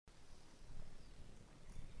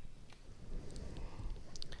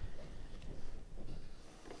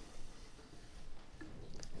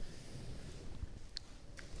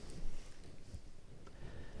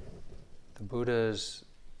Buddha's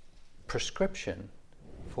prescription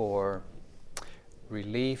for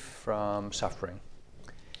relief from suffering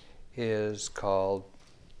is called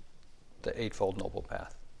the Eightfold Noble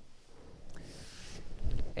Path.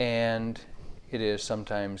 And it is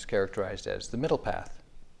sometimes characterized as the middle path,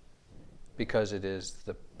 because it is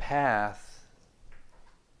the path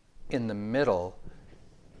in the middle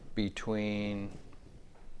between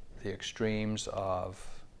the extremes of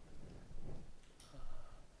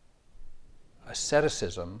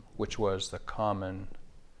asceticism, which was the common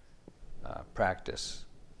practice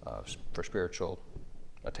for spiritual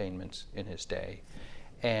attainments in his day,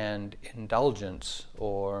 and indulgence,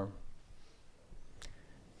 or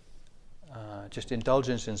just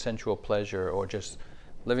indulgence in sensual pleasure, or just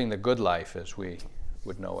living the good life as we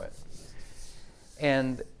would know it.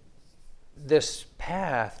 And this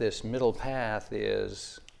path, this middle path,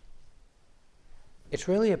 it's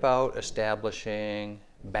really about establishing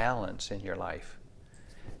balance in your life.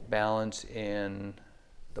 Balance in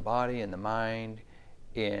the body and the mind,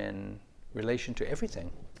 in relation to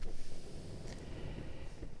everything.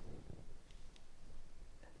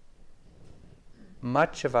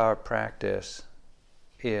 Much of our practice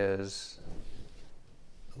is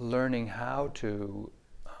learning how to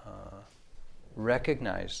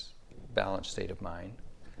recognize balanced state of mind,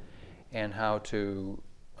 and how to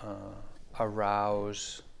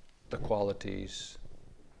arouse the qualities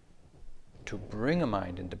to bring a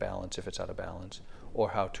mind into balance if it's out of balance, or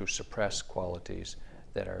how to suppress qualities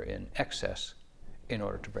that are in excess in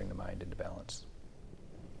order to bring the mind into balance.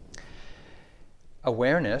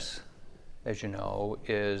 Awareness, as you know,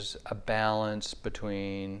 is a balance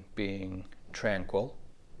between being tranquil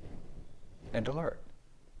and alert.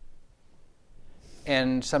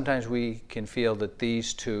 And sometimes we can feel that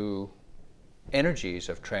these two energies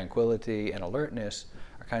of tranquility and alertness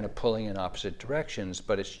are kind of pulling in opposite directions,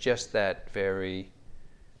 but it's just that very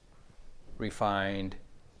refined,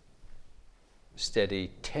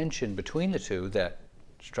 steady tension between the two that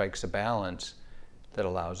strikes a balance that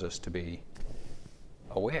allows us to be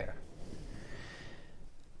aware.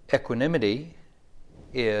 Equanimity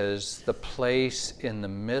is the place in the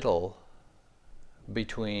middle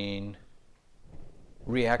between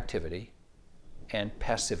reactivity and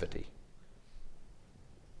passivity.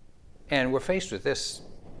 And we're faced with this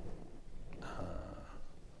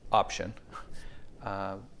option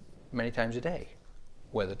many times a day,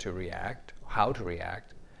 whether to react, how to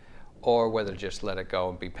react, or whether to just let it go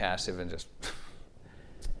and be passive and just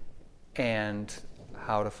and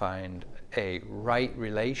how to find a right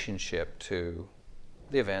relationship to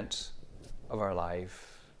the events of our life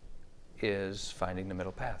is finding the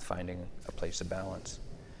middle path, finding a place of balance.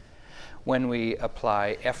 When we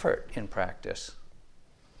apply effort in practice,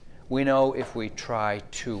 we know if we try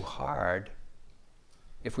too hard,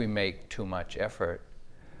 if we make too much effort,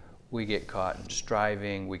 we get caught in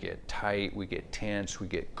striving, we get tight, we get tense, we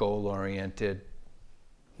get goal-oriented,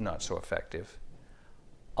 not so effective.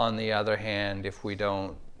 On the other hand, if we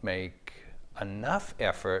don't make enough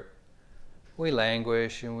effort, we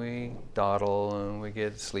languish and we dawdle and we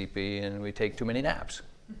get sleepy and we take too many naps.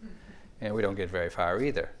 And we don't get very far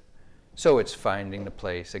either. So it's finding the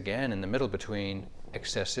place, again, in the middle between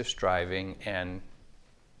excessive striving and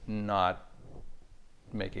not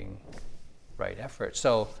making right effort.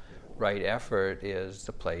 So right effort is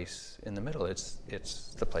the place in the middle.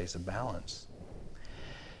 It's the place of balance.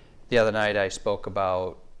 The other night I spoke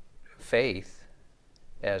about faith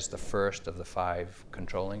as the first of the 5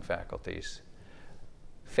 controlling faculties.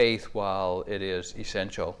 Faith, while it is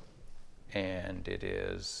essential and it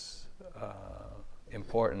is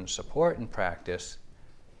important support in practice,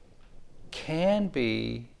 can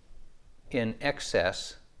be in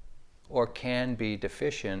excess or can be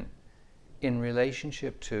deficient in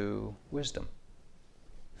relationship to wisdom.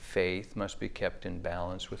 Faith must be kept in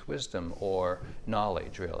balance with wisdom, or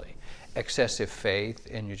knowledge, really. Excessive faith,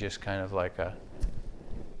 and you're just kind of like a,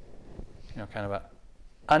 kind of a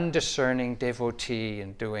undiscerning devotee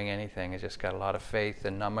and doing anything. It's just got a lot of faith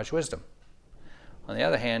and not much wisdom. On the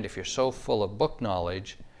other hand, if you're so full of book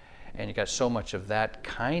knowledge and you got so much of that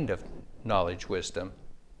kind of knowledge, wisdom,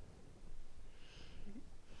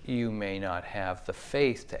 you may not have the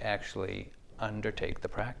faith to actually undertake the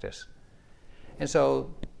practice. And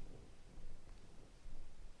so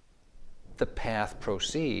the path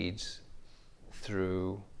proceeds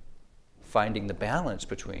through finding the balance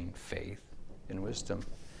between faith and wisdom.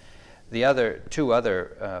 The two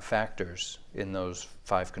other factors in those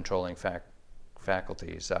 5 controlling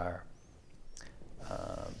faculties are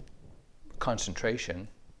concentration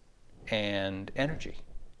and energy.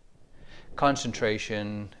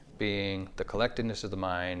 Concentration being the collectedness of the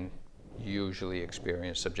mind, usually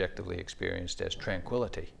experienced, subjectively experienced as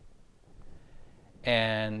tranquility,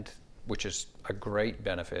 and which is a great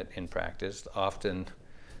benefit in practice. Often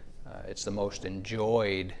it's the most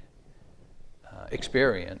enjoyed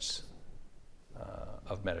experience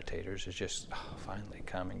of meditators, is just finally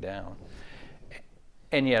calming down.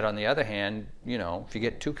 And yet, on the other hand, you know, if you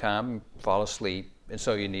get too calm, you fall asleep, and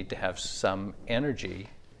so you need to have some energy.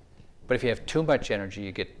 But if you have too much energy,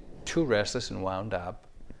 you get too restless and wound up.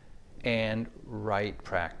 And right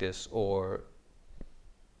practice, or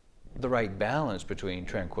the right balance between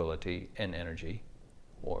tranquility and energy,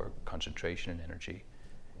 or concentration and energy,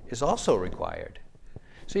 is also required.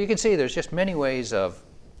 So you can see there's just many ways of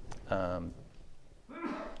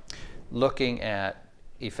looking at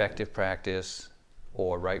effective practice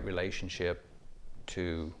or right relationship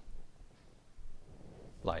to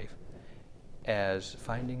life as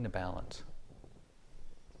finding the balance.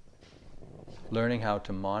 Learning how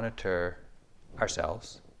to monitor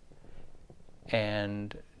ourselves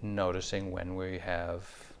and noticing when we have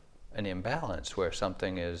an imbalance, where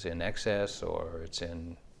something is in excess or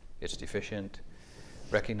it's deficient,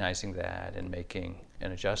 recognizing that and making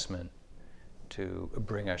an adjustment to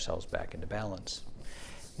bring ourselves back into balance.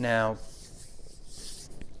 Now,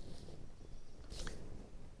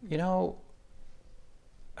 you know,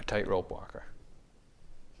 a tightrope walker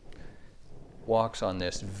walks on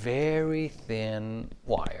this very thin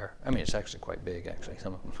wire. I mean, it's actually quite big, actually,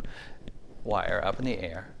 some of them. Wire up in the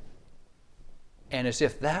air. And as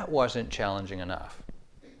if that wasn't challenging enough,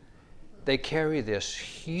 they carry this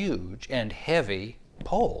huge and heavy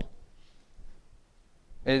pole,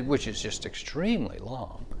 which is just extremely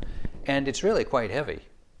long. And it's really quite heavy.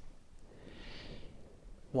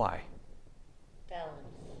 Why? Balance.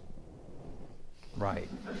 Right.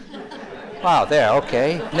 Wow, there,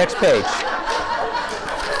 okay. Next page.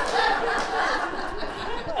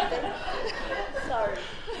 Sorry.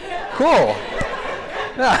 Cool.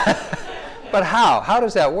 But how? How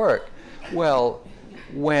does that work? Well,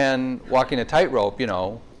 when walking a tightrope, you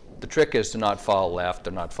know, the trick is to not fall left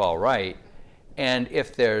or not fall right. And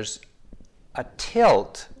if there's a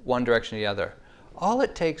tilt one direction or the other, all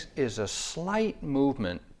it takes is a slight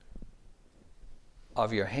movement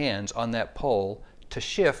of your hands on that pole to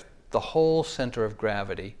shift the whole center of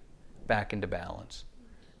gravity back into balance.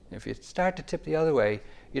 If you start to tip the other way,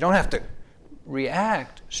 you don't have to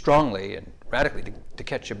react strongly and radically to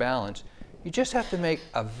catch your balance. You just have to make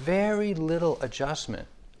a very little adjustment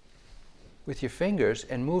with your fingers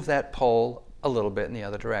and move that pole a little bit in the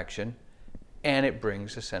other direction, and it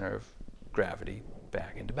brings the center of gravity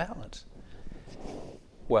back into balance.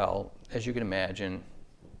 Well, as you can imagine,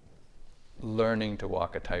 learning to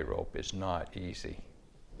walk a tightrope is not easy,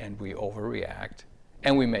 and we overreact,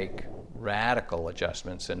 and we make radical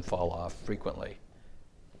adjustments and fall off frequently.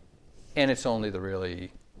 And it's only the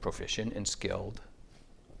really proficient and skilled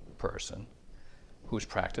person who's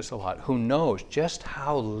practiced a lot, who knows just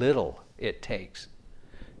how little it takes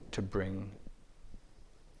to bring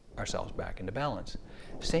ourselves back into balance.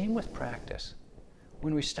 Same with practice.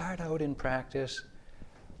 When we start out in practice,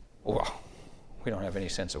 well, we don't have any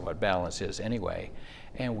sense of what balance is anyway,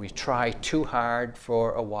 and we try too hard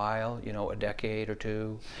for a while, you know, a decade or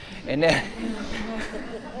two, and then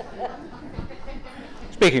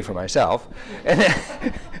speaking for myself,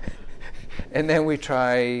 and then we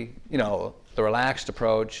try, you know, the relaxed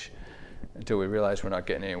approach until we realize we're not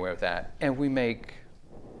getting anywhere with that, and we make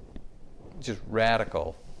just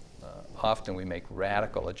radical, often we make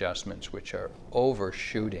radical adjustments which are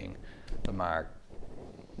overshooting the mark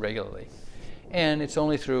regularly. And it's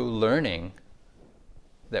only through learning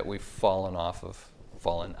that we've fallen out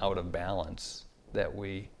of balance, that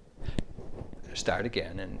we start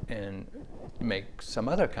again and make some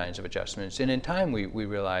other kinds of adjustments. And in time we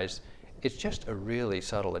realize it's just a really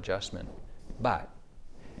subtle adjustment, but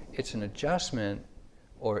it's an adjustment,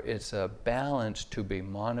 or it's a balance to be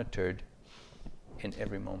monitored in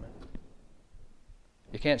every moment.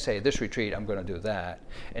 You can't say, this retreat I'm going to do that,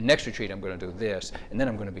 and next retreat I'm going to do this, and then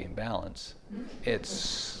I'm going to be in balance. I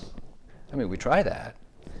mean, we try that,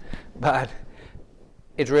 but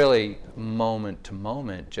it's really moment to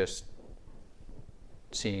moment, just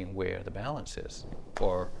seeing where the balance is,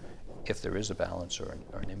 or if there is a balance or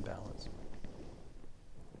an imbalance.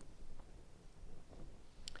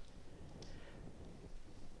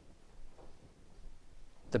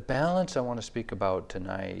 The balance I want to speak about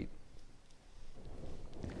tonight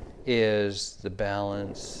is the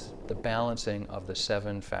balancing of the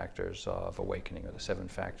 7 factors of awakening, or the 7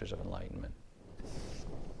 factors of enlightenment.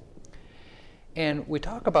 And we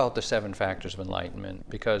talk about the 7 factors of enlightenment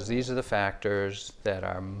because these are the factors that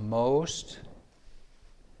are most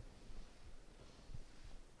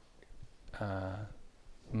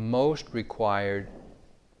most required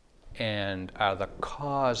and are the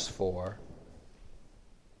cause for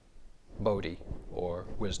bodhi, or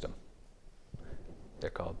wisdom. They're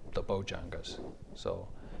called the bojjhangas. So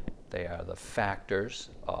they are the factors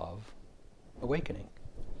of awakening,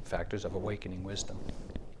 factors of awakening wisdom.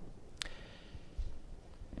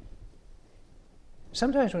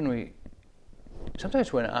 Sometimes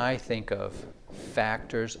when I think of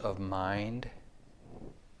factors of mind,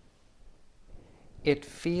 it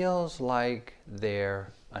feels like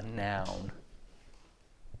they're a noun.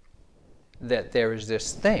 That there is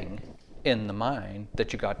this thing in the mind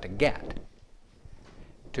that you got to get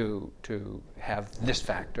to have this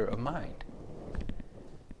factor of mind.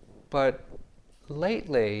 But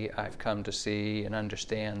lately I've come to see and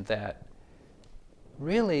understand that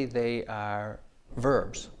really they are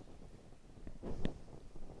verbs.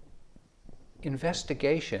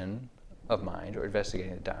 Investigation of mind, or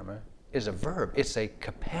investigating the Dharma, is a verb. It's a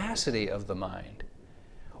capacity of the mind.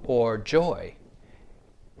 Or joy.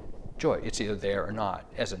 Joy, it's either there or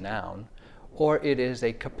not as a noun, or it is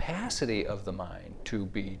a capacity of the mind to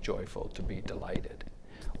be joyful, to be delighted.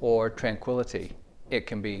 Or tranquility, it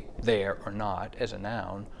can be there or not as a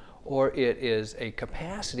noun, or it is a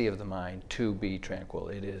capacity of the mind to be tranquil.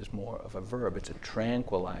 It is more of a verb. It's a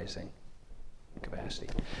tranquilizing capacity.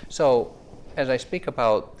 So, as I speak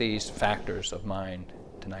about these factors of mind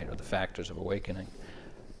tonight, or the factors of awakening,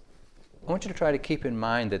 I want you to try to keep in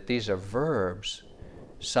mind that these are verbs,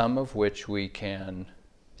 some of which we can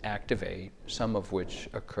activate, some of which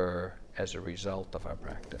occur as a result of our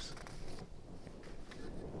practice.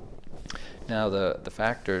 Now, the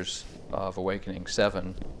factors of awakening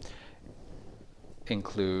 7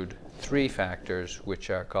 include 3 factors which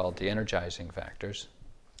are called the energizing factors,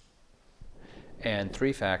 and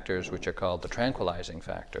 3 factors which are called the tranquilizing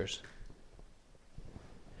factors,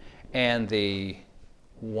 and the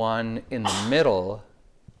one in the middle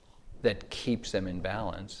that keeps them in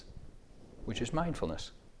balance, which is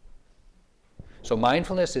mindfulness. So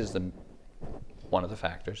mindfulness is one of the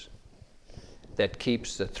factors that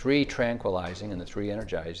keeps the 3 tranquilizing and the 3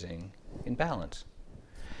 energizing in balance.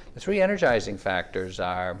 The 3 energizing factors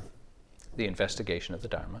are the investigation of the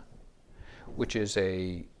Dharma, which is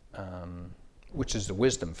the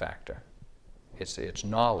wisdom factor. It's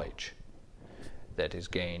knowledge that is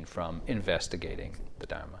gained from investigating the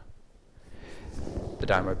Dharma. The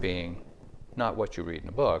Dharma being not what you read in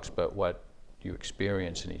the books, but what you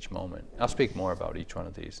experience in each moment. I'll speak more about each one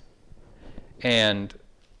of these. And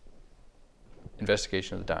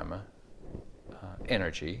investigation of the Dharma,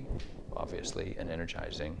 energy, obviously an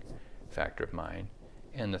energizing factor of mind.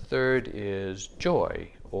 And the third is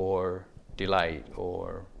joy, or delight,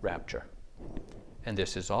 or rapture. And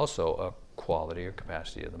this is also a quality or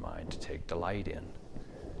capacity of the mind to take delight in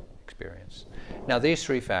experience. Now, these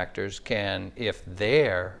 3 factors can, if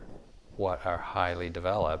they're what are highly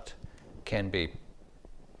developed, can be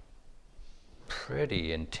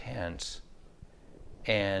pretty intense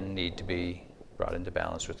and need to be brought into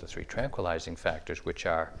balance with the 3 tranquilizing factors, which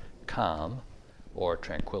are calm, or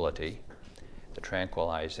tranquility, the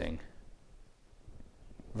tranquilizing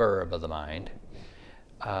verb of the mind,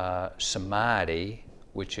 samadhi,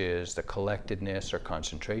 which is the collectedness or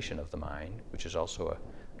concentration of the mind, which is also a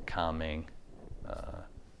calming,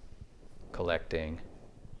 collecting,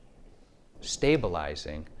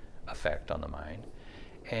 stabilizing effect on the mind.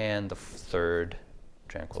 And the third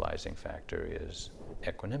tranquilizing factor is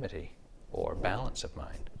equanimity, or balance of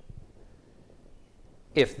mind.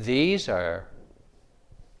 If these are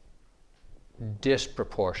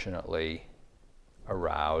disproportionately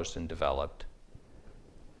aroused and developed,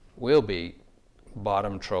 we'll be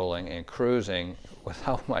bottom trolling and cruising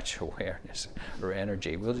without much awareness or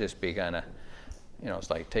energy. We'll just be kind of, it's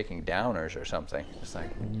like taking downers or something. It's like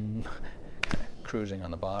cruising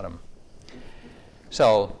on the bottom.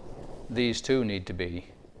 So these two need to be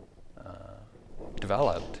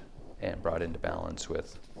developed and brought into balance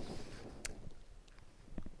with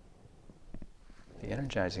the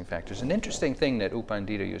energizing factors. An interesting thing that U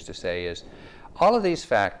Pandita used to say is, all of these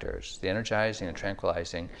factors, the energizing and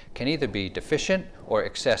tranquilizing, can either be deficient or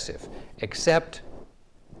excessive, except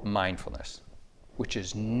mindfulness, which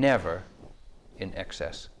is never in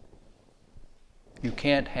excess. You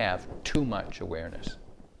can't have too much awareness.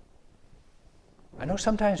 I know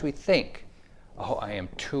sometimes we think, oh, I am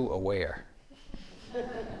too aware.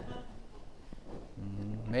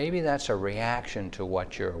 Maybe that's a reaction to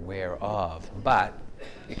what you're aware of, but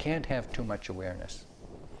you can't have too much awareness.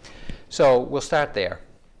 So we'll start there.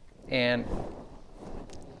 And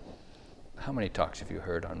how many talks have you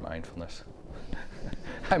heard on mindfulness?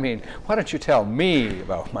 I mean, why don't you tell me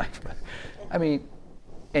about mindfulness? I mean,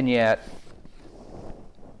 and yet,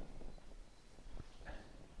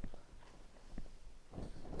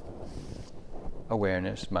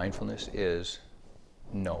 awareness, mindfulness is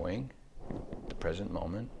knowing the present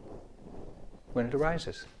moment when it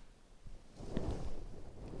arises.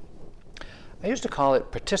 I used to call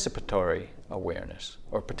it participatory awareness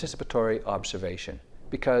or participatory observation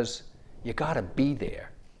because you got to be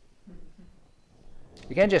there.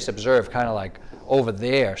 You can't just observe kind of like over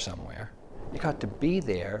there somewhere. You got to be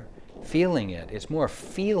there, feeling it. It's more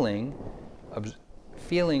feeling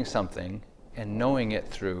something and knowing it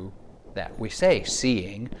through that. We say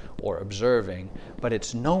seeing or observing, but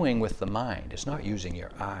it's knowing with the mind. It's not using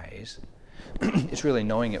your eyes. It's really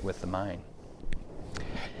knowing it with the mind.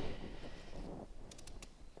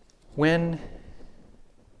 When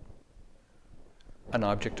an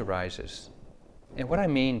object arises, and what I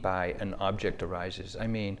mean by an object arises, I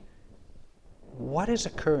mean what is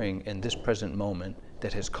occurring in this present moment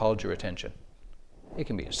that has called your attention? It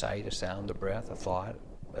can be a sight, a sound, a breath, a thought,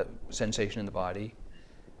 a sensation in the body.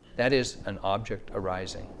 That is an object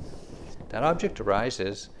arising. That object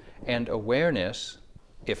arises, and awareness,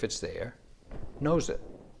 if it's there, knows it.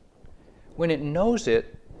 When it knows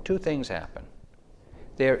it, two things happen.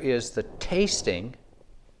 There is the tasting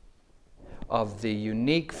of the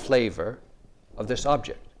unique flavor of this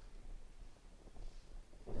object.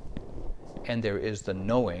 And there is the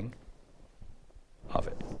knowing of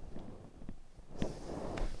it.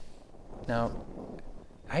 Now,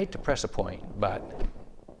 I hate to press a point, but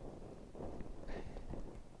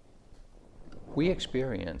we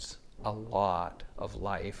experience a lot of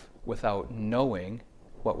life without knowing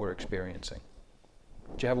what we're experiencing.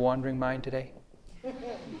 Did you have a wandering mind today?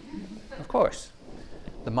 Of course.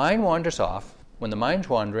 The mind wanders off. When the mind's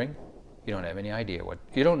wandering, you don't have any idea what.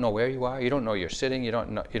 You don't know where you are. You don't know you're sitting. You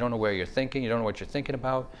don't know where you're thinking. You don't know what you're thinking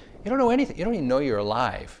about. You don't know anything. You don't even know you're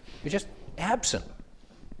alive. You're just absent.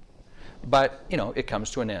 But it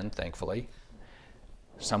comes to an end, thankfully.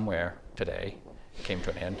 Somewhere today, it came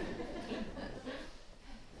to an end.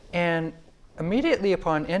 And immediately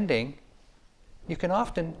upon ending, you can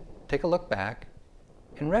often take a look back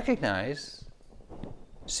and recognize,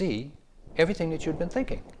 see everything that you'd been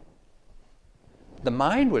thinking. The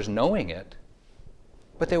mind was knowing it,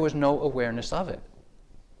 but there was no awareness of it.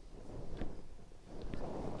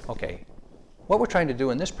 Okay, what we're trying to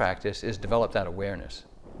do in this practice is develop that awareness.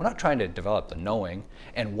 We're not trying to develop the knowing,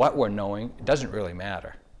 and what we're knowing doesn't really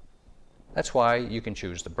matter. That's why you can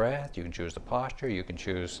choose the breath, you can choose the posture, you can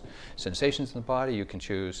choose sensations in the body, you can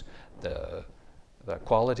choose the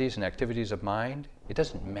qualities and activities of mind. It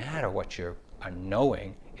doesn't matter what you are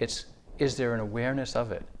knowing. It's, is there an awareness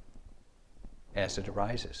of it as it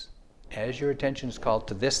arises? As your attention is called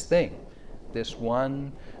to this thing, this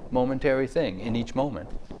one momentary thing in each moment,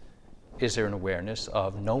 is there an awareness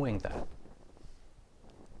of knowing that?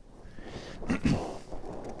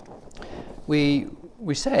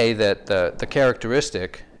 We say that the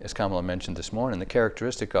characteristic, as Kamala mentioned this morning, the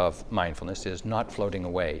characteristic of mindfulness is not floating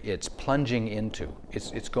away. It's plunging into,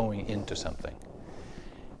 it's going into something.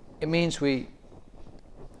 It means it's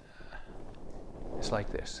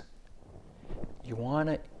like this. You want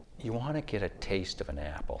to get a taste of an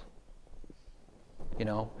apple.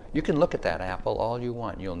 You can look at that apple all you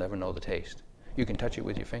want, you'll never know the taste. You can touch it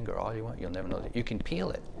with your finger all you want, you'll never know it. You can peel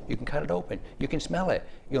it, you can cut it open, you can smell it,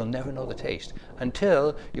 you'll never know the taste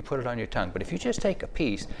until you put it on your tongue. But if you just take a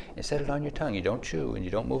piece and set it on your tongue, you don't chew and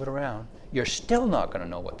you don't move it around, you're still not going to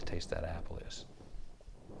know what the taste of that apple is.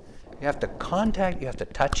 You have to you have to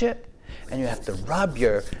touch it, and you have to rub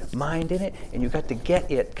your mind in it, and you've got to get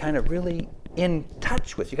it kind of really in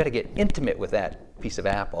touch with, you've got to get intimate with that piece of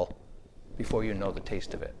apple before you know the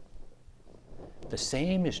taste of it. The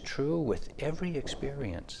same is true with every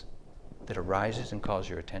experience that arises and calls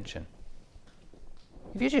your attention.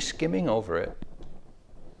 If you're just skimming over it,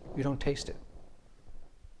 you don't taste it.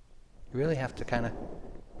 You really have to kind of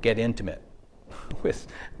get intimate with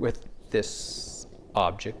this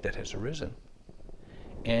object that has arisen.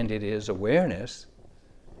 And it is awareness,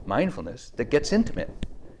 mindfulness, that gets intimate,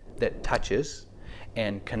 that touches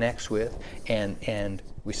and connects with, and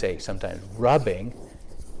we say sometimes rubbing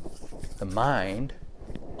the mind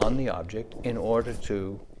on the object in order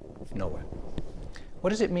to know it.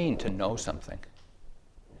 What does it mean to know something?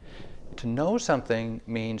 To know something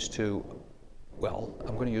means to, well,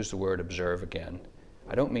 I'm going to use the word observe again.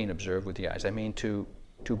 I don't mean observe with the eyes. I mean to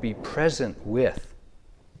be present with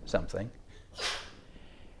something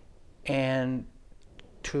and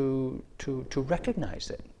to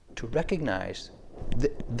recognize it, to recognize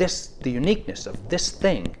the uniqueness of this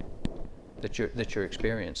thing that you're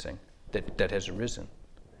experiencing, that has arisen.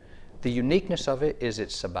 The uniqueness of it is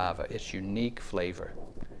its sabhava, its unique flavor.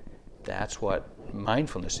 That's what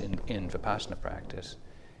mindfulness in Vipassana practice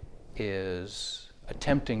is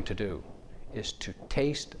attempting to do, is to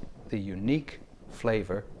taste the unique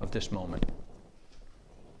flavor of this moment.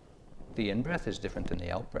 The in-breath is different than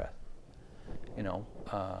the out-breath. You know,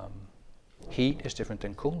 heat is different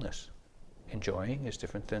than coolness. Enjoying is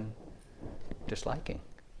different than disliking.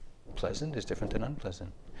 Pleasant is different than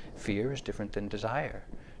unpleasant. Fear is different than desire.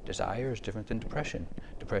 Desire is different than depression.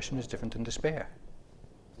 Depression is different than despair.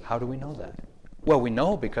 How do we know that? Well, we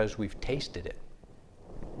know because we've tasted it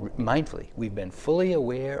mindfully. We've been fully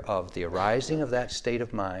aware of the arising of that state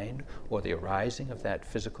of mind or the arising of that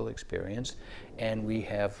physical experience, and we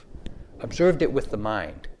have observed it with the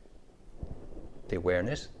mind. The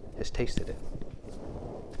awareness has tasted it.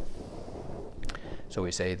 So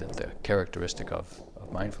we say that the characteristic of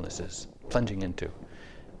mindfulness is plunging into,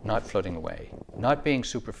 not floating away, not being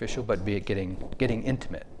superficial, but getting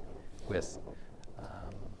intimate with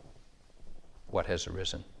what has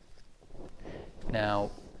arisen. Now,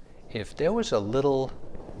 if there was a little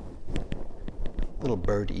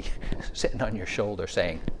birdie sitting on your shoulder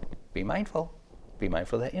saying, be mindful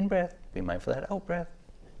of that in-breath, be mindful of that out-breath,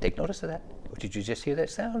 take notice of that. Or did you just hear that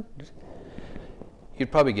sound?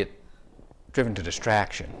 You'd probably get driven to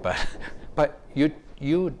distraction, but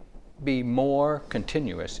you'd be more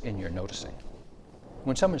continuous in your noticing.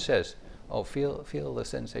 When someone says, oh, feel the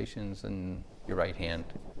sensations in your right hand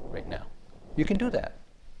right now, you can do that.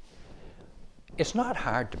 It's not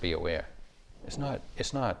hard to be aware. It's not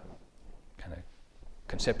kind of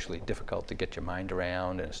conceptually difficult to get your mind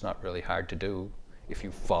around, and it's not really hard to do if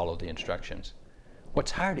you follow the instructions.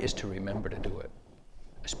 What's hard is to remember to do it,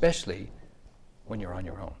 especially when you're on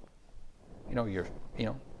your own.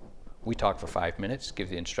 We talk for 5 minutes, give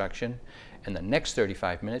the instruction, and the next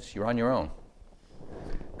 35 minutes you're on your own,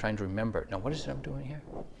 trying to remember. Now, what is it I'm doing here?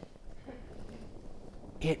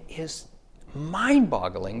 It is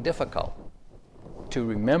mind-boggling difficult to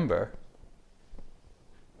remember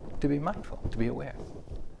to be mindful, to be aware.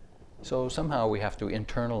 So somehow we have to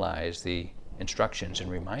internalize the instructions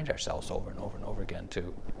and remind ourselves over and over and over again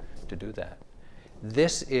to do that.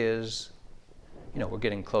 This is, we're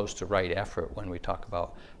getting close to right effort when we talk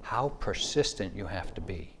about how persistent you have to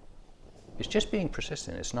be. It's just being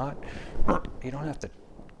persistent. It's not, you don't have to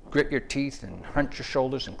grit your teeth and hunch your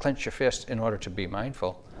shoulders and clench your fists in order to be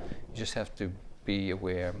mindful. You just have to be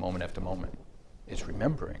aware moment after moment. It's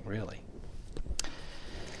remembering, really.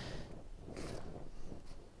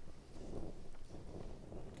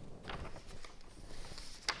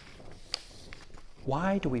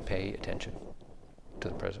 Why do we pay attention to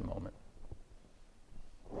the present moment?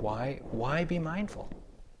 Why be mindful?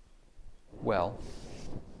 Well,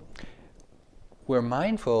 we're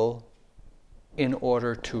mindful in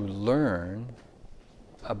order to learn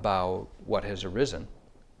about what has arisen,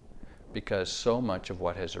 because so much of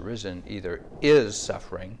what has arisen either is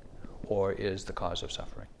suffering or is the cause of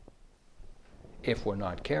suffering. If we're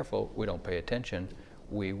not careful, we don't pay attention,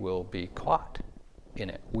 we will be caught in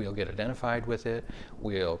it. We'll get identified with it,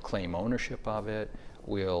 we'll claim ownership of it,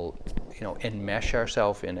 we'll enmesh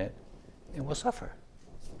ourselves in it, and we'll suffer.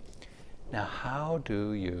 Now, how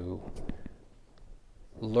do you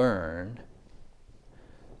learn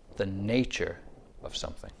the nature of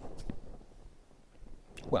something?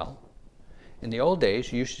 Well, in the old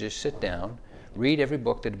days, you used to just sit down, read every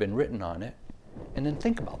book that had been written on it, and then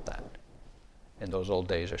think about that. And those old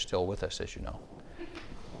days are still with us, as you know.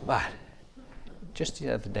 But just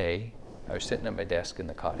the other day, I was sitting at my desk in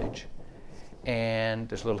the cottage, and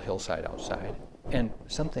there's a little hillside outside, and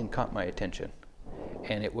something caught my attention.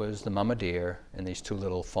 And it was the mama deer and these two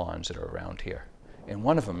little fawns that are around here. And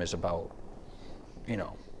one of them is about,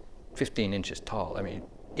 15 inches tall. I mean,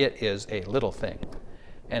 it is a little thing.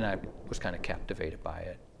 And I was kind of captivated by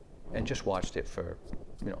it and just watched it for,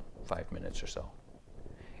 5 minutes or so.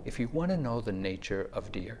 If you want to know the nature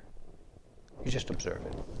of deer, you just observe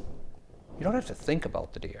it. You don't have to think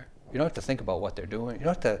about the deer. You don't have to think about what they're doing. You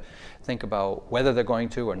don't have to think about whether they're going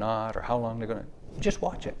to or not or how long they're going to. Just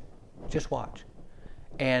watch it. Just watch.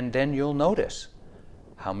 And then you'll notice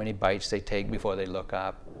how many bites they take before they look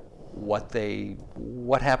up,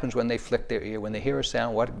 what happens when they flick their ear, when they hear a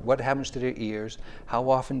sound, what happens to their ears, how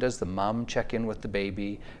often does the mom check in with the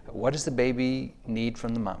baby, what does the baby need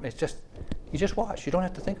from the mom. It's just, you just watch. You don't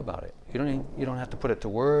have to think about it. You don't have to put it to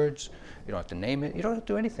words. You don't have to name it. You don't have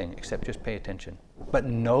to do anything except just pay attention. But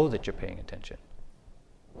know that you're paying attention.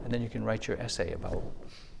 And then you can write your essay about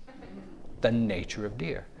the nature of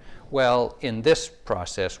deer. Well, in this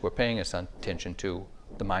process, we're paying attention to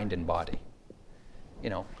the mind and body. You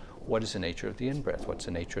know, what is the nature of the in-breath? What's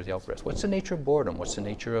the nature of the out-breath? What's the nature of boredom? What's the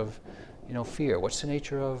nature of, fear? What's the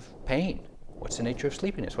nature of pain? What's the nature of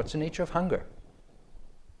sleepiness? What's the nature of hunger?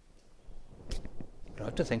 You don't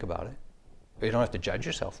have to think about it. You don't have to judge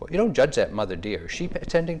yourself for it. You don't judge that mother deer. Is she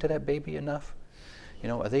attending to that baby enough?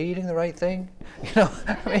 Are they eating the right thing?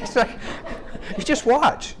 I mean, it's like, you just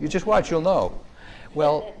watch. You just watch, you'll know.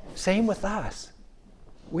 Well, same with us.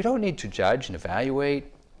 We don't need to judge and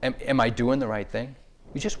evaluate. Am I doing the right thing?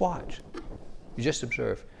 You just watch. You just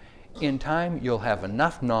observe. In time, you'll have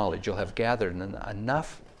enough knowledge, you'll have gathered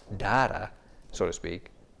enough data, so to speak,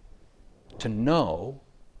 to know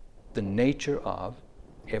the nature of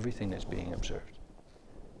everything that's being observed.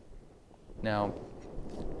 Now,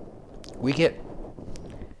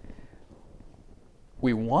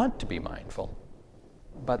 we want to be mindful,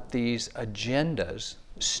 but these agendas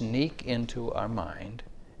sneak into our mind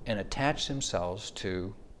and attach themselves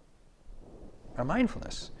to our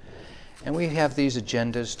mindfulness. And we have these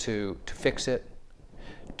agendas to fix it,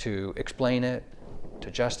 to explain it,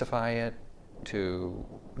 to justify it, to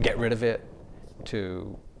get rid of it,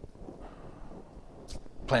 to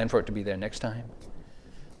plan for it to be there next time.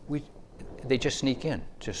 They just sneak in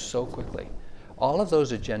just so quickly. All of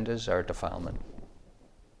those agendas are defilement.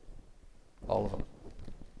 All of them.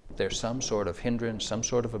 There's some sort of hindrance, some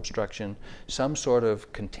sort of obstruction, some sort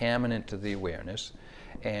of contaminant to the awareness.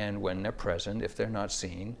 And when they're present, if they're not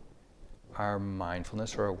seen, our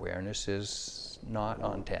mindfulness or awareness is not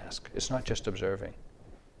on task. It's not just observing.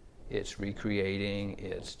 It's recreating,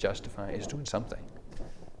 it's justifying, it's doing something.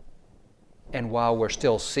 And while we're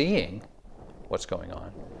still seeing what's going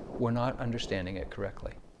on, we're not understanding it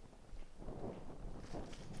correctly.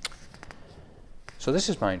 So this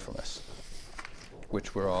is mindfulness,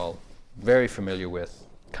 which we're all very familiar with,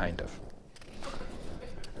 kind of.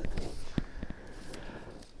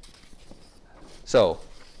 So,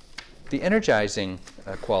 the energizing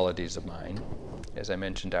qualities of mind, as I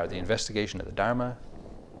mentioned, are the investigation of the Dharma,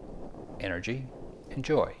 energy, and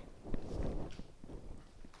joy.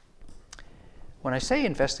 When I say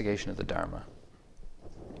investigation of the Dharma,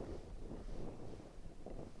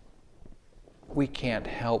 we can't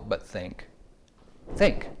help but think.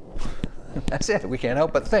 That's it. We can't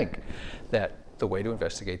help but think that the way to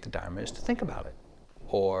investigate the Dharma is to think about it,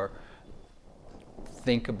 or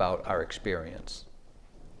think about our experience.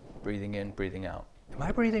 Breathing in, breathing out. Am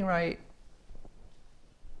I breathing right?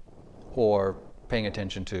 Or paying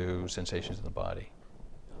attention to sensations in the body.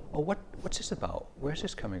 Oh, what's this about? Where's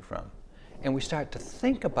this coming from? And we start to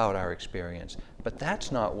think about our experience, but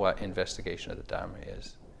that's not what investigation of the Dharma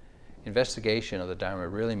is. Investigation of the Dharma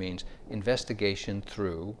really means investigation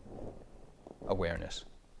through awareness.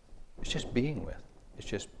 It's just being with. It's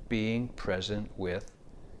just being present with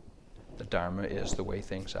the Dharma is the way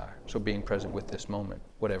things are. So being present with this moment,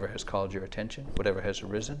 whatever has called your attention, whatever has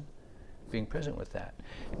arisen, being present with that.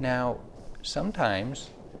 Now, sometimes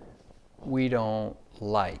we don't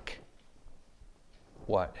like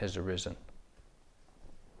what has arisen.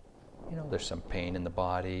 There's some pain in the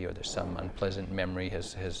body, or there's some unpleasant memory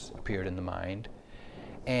has appeared in the mind.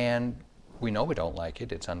 And we know we don't like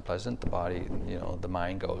it. It's unpleasant. The body, the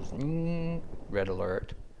mind goes, red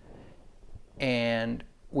alert. And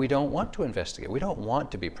we don't want to investigate. We don't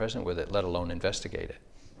want to be present with it, let alone investigate it.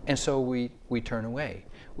 And so we turn away.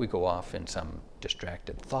 We go off in some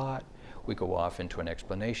distracted thought. We go off into an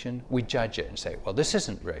explanation. We judge it and say, well, this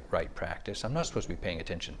isn't right practice. I'm not supposed to be paying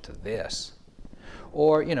attention to this.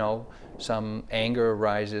 Or, some anger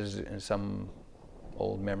arises in some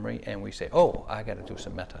old memory, and we say, oh, I got to do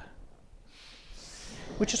some metta.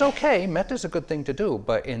 Which is okay. Metta is a good thing to do,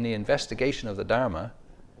 but in the investigation of the Dharma,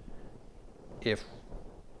 if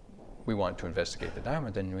we want to investigate the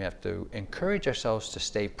Dharma, then we have to encourage ourselves to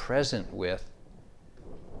stay present with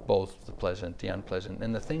both the pleasant, the unpleasant,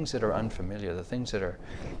 and the things that are unfamiliar, the things that are,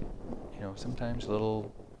 sometimes a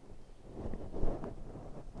little,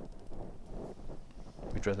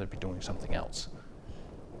 we'd rather be doing something else.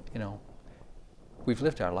 We've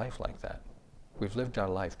lived our life like that. We've lived our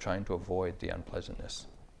life trying to avoid the unpleasantness,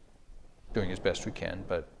 doing as best we can,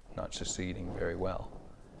 but not succeeding very well.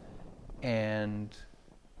 And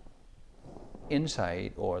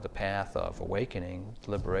insight, or the path of awakening,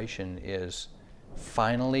 liberation, is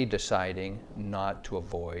finally deciding not to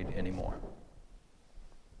avoid anymore.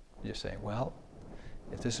 You just say, well,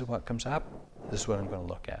 if this is what comes up, this is what I'm going to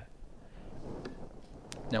look at.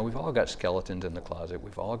 Now, we've all got skeletons in the closet.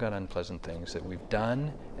 We've all got unpleasant things that we've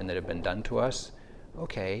done and that have been done to us.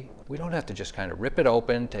 Okay, we don't have to just kind of rip it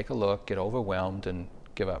open, take a look, get overwhelmed, and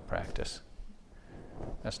give up practice.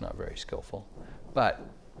 That's not very skillful. But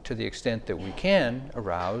to the extent that we can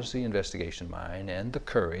arouse the investigation mind and the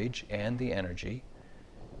courage and the energy,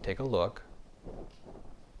 take a look,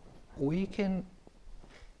 we can,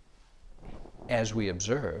 as we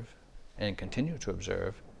observe and continue to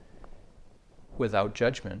observe, without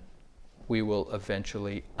judgment, we will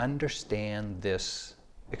eventually understand this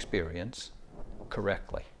experience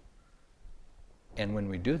correctly. And when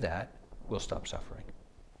we do that, we'll stop suffering.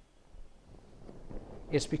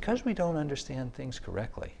 It's because we don't understand things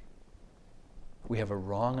correctly. We have a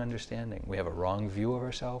wrong understanding. We have a wrong view of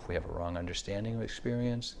ourselves. We have a wrong understanding of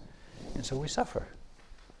experience. And so we suffer.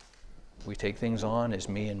 We take things on as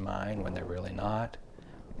me and mine when they're really not.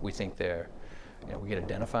 We think they're, we get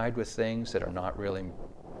identified with things that are not really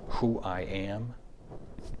who I am.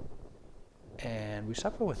 And we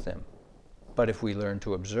suffer with them. But if we learn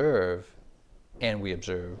to observe, and we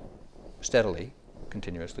observe steadily,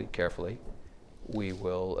 continuously, carefully, we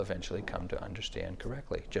will eventually come to understand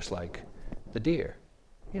correctly, just like the deer.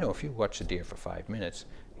 If you watch the deer for 5 minutes,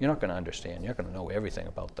 you're not going to understand. You're not going to know everything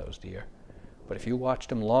about those deer. But if you watched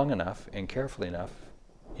them long enough and carefully enough,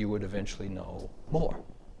 you would eventually know more,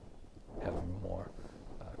 have a more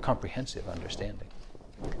comprehensive understanding.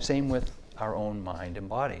 Same with our own mind and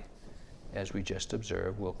body. As we just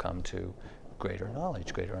observe, we'll come to greater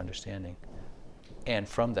knowledge, greater understanding. And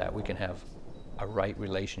from that, we can have a right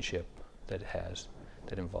relationship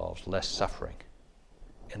that involves less suffering.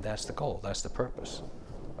 And that's the goal, that's the purpose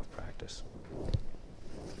of practice.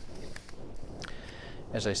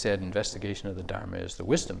 As I said, investigation of the Dharma is the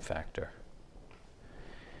wisdom factor.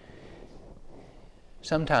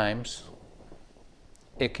 Sometimes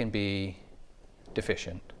it can be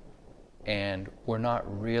deficient, and we're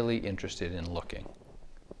not really interested in looking.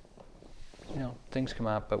 Things come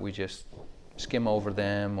up, but we just skim over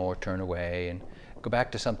them or turn away and go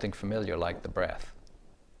back to something familiar like the breath.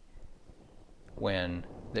 When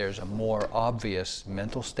there's a more obvious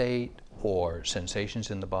mental state or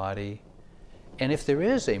sensations in the body, and if there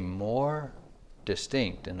is a more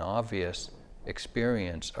distinct and obvious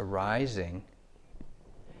experience arising,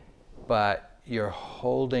 but you're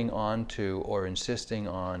holding on to or insisting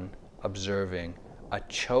on observing a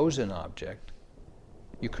chosen object,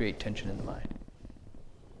 you create tension in the mind.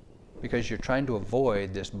 Because you're trying to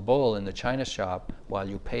avoid this bull in the china shop while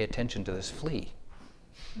you pay attention to this flea.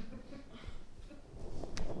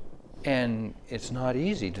 And it's not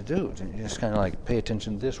easy to do. You just kind of like pay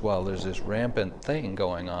attention to this while there's this rampant thing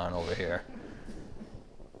going on over here.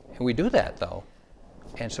 And we do that though.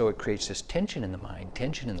 And so it creates this tension in the mind,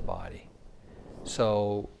 tension in the body.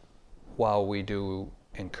 So while we do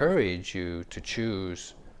encourage you to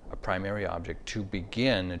choose a primary object to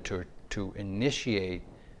begin and to initiate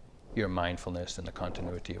your mindfulness and the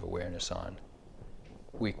continuity of awareness on,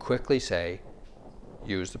 we quickly say,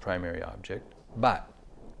 use the primary object, but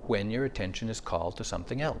when your attention is called to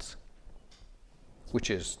something else, which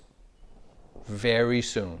is very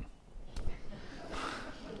soon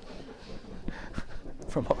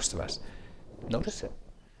for most of us, notice it.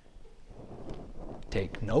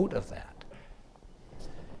 Take note of that.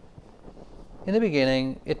 In the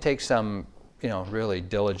beginning, it takes some, really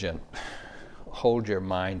diligent hold your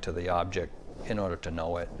mind to the object in order to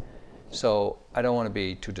know it. So I don't want to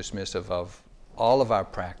be too dismissive of all of our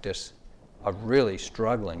practice of really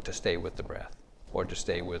struggling to stay with the breath or to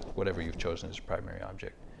stay with whatever you've chosen as a primary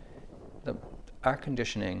object. Our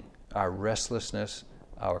conditioning, our restlessness,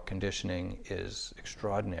 our conditioning is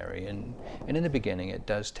extraordinary. And in the beginning, it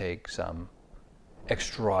does take some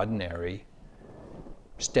extraordinary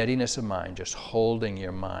steadiness of mind, just holding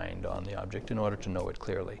your mind on the object in order to know it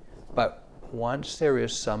clearly. But once there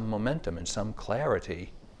is some momentum and some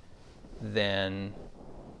clarity, then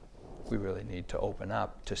we really need to open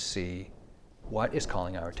up to see what is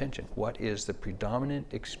calling our attention. What is the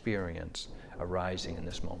predominant experience arising in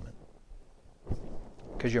this moment?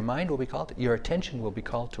 Because your mind will be called to it. Your attention will be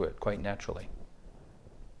called to it quite naturally.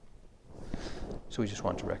 So we just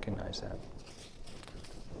want to recognize that.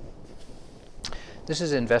 This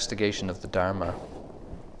is investigation of the Dharma.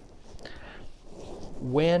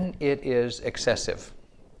 When it is excessive,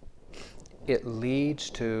 it leads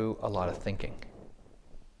to a lot of thinking.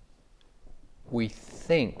 We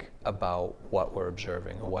think about what we're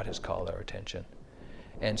observing or what has called our attention.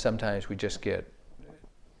 And sometimes we just get,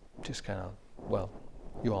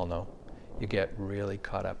 you all know, you get really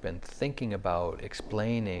caught up in thinking about,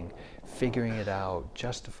 explaining, figuring it out,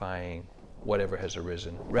 justifying whatever has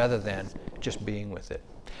arisen, rather than just being with it.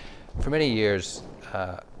 For many years,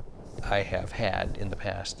 I have had in the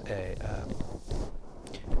past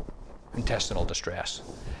intestinal distress,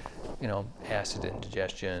 acid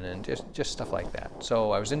indigestion and just stuff like that.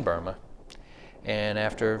 So I was in Burma, And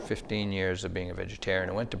after 15 years of being a vegetarian,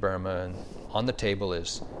 I went to Burma, and on the table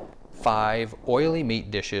is 5 oily meat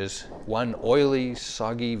dishes, 1 oily,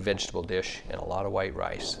 soggy vegetable dish, and a lot of white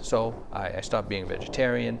rice. So I stopped being a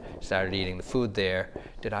vegetarian, started eating the food there.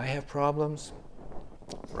 Did I have problems?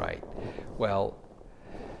 Right. Well,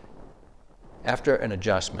 after an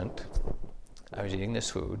adjustment, I was eating this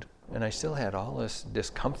food, and I still had all this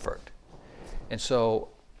discomfort. And so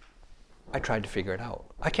I tried to figure it out.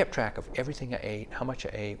 I kept track of everything I ate, how much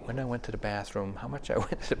I ate, when I went to the bathroom, how much I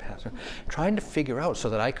went to the bathroom, trying to figure out so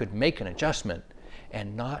that I could make an adjustment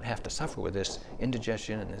and not have to suffer with this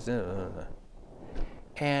indigestion and this.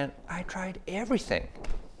 And I tried everything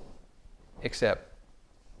except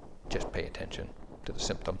just pay attention to the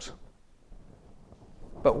symptoms.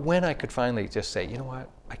 But when I could finally just say, you know what,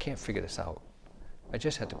 I can't figure this out, I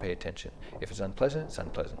just had to pay attention. If it's unpleasant, it's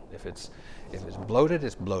unpleasant. If it's bloated,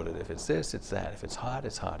 it's bloated. If it's this, it's that. If it's hot,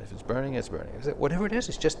 it's hot. If it's burning, it's burning. Whatever it is,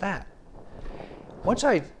 it's just that. Once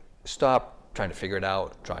I stopped trying to figure it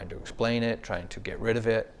out, trying to explain it, trying to get rid of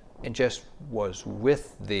it, and just was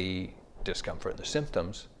with the discomfort and the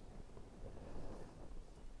symptoms,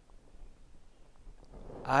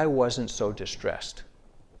 I wasn't so distressed.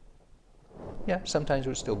 Yeah, sometimes it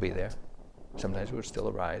would still be there. Sometimes it would still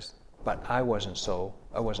arise. But I wasn't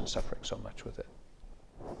suffering so much with it.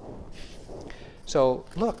 So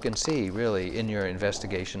look and see, really, in your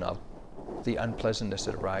investigation of the unpleasantness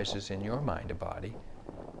that arises in your mind and body.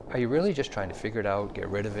 Are you really just trying to figure it out, get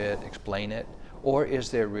rid of it, explain it? Or is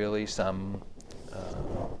there really some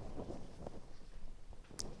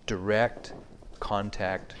direct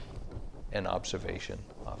contact and observation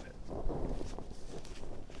of it?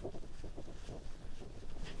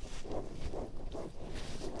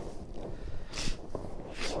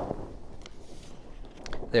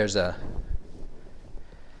 There's a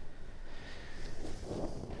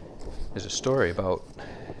story about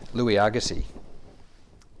Louis Agassiz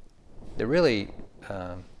that really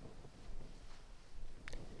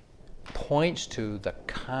points to the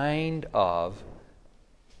kind of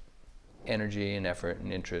energy and effort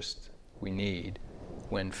and interest we need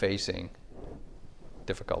when facing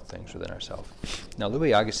difficult things within ourselves. Now,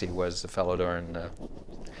 Louis Agassiz was a fellow during the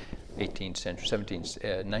 18th century,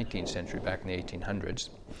 19th century, back in the 1800s,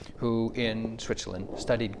 who in Switzerland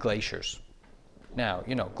studied glaciers. Now,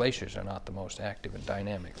 you know, glaciers are not the most active and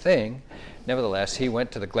dynamic thing. Nevertheless, he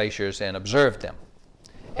went to the glaciers and observed them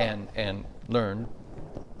and learned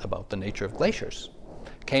about the nature of glaciers.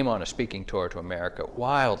 Came on a speaking tour to America,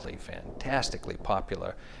 wildly, fantastically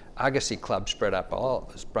popular. Agassiz Club sprung up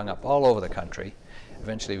all over the country.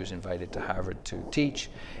 Eventually he was invited to Harvard to teach,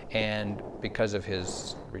 and because of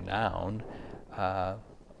his renown,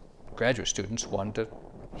 graduate students wanted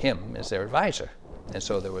him as their advisor. And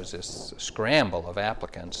so there was this scramble of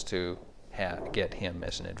applicants to get him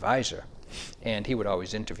as an advisor, and he would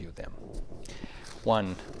always interview them.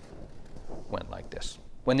 One went like this.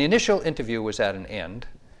 When the initial interview was at an end,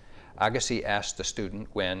 Agassiz asked the student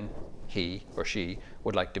when he or she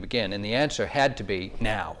would like to begin, and the answer had to be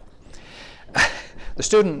now.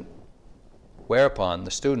 Whereupon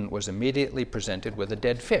the student was immediately presented with a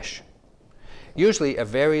dead fish, usually a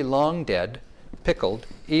very long dead, pickled,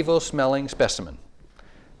 evil-smelling specimen,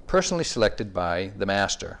 personally selected by the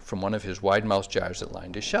master from one of his wide-mouthed jars that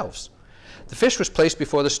lined his shelves. The fish was placed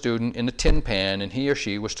before the student in a tin pan, and he or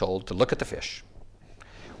she was told to look at the fish.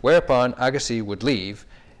 Whereupon Agassiz would leave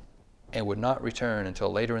and would not return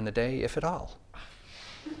until later in the day, if at all.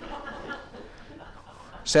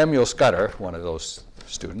 Samuel Scudder, one of those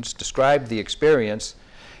students, described the experience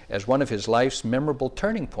as one of his life's memorable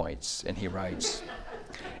turning points, and he writes,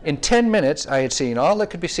 "In 10 minutes, I had seen all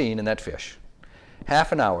that could be seen in that fish.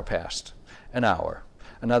 Half an hour passed, an hour,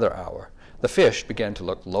 another hour. The fish began to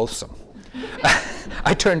look loathsome.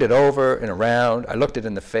 I turned it over and around. I looked it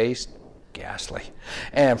in the face, ghastly.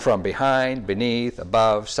 And from behind, beneath,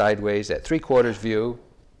 above, sideways, at three-quarters view,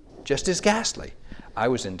 just as ghastly. I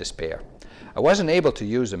was in despair. I wasn't able to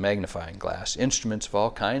use a magnifying glass. Instruments of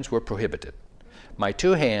all kinds were prohibited. My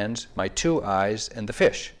 2 hands, my 2 eyes, and the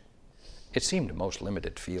fish. It seemed a most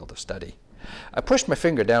limited field of study. I pushed my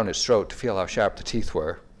finger down its throat to feel how sharp the teeth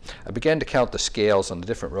were. I began to count the scales on the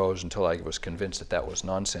different rows until I was convinced that that was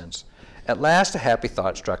nonsense. At last a happy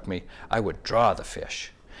thought struck me. I would draw the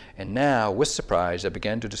fish. And now, with surprise, I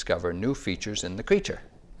began to discover new features in the creature.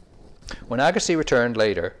 When Agassiz returned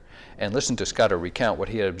later and listened to Scudder recount what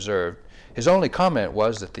he had observed, his only comment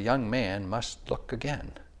was that the young man must look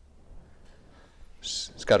again.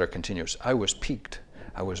 Scudder continues, I was piqued.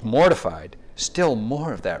 I was mortified. Still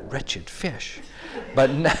more of that wretched fish.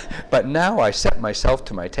 But now I set myself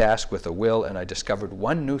to my task with a will, and I discovered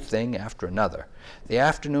one new thing after another. The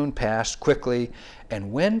afternoon passed quickly,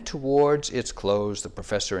 and when towards its close the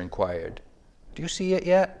professor inquired, "Do you see it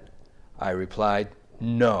yet?" I replied,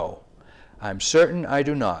 "No, I'm certain I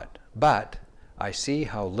do not, but I see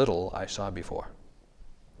how little I saw before."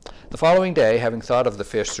 The following day, having thought of the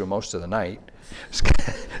fish through most of the night,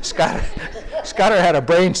 Scudder had a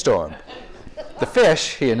brainstorm. The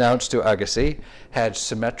fish, he announced to Agassiz, had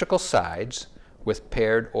symmetrical sides with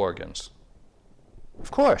paired organs. "Of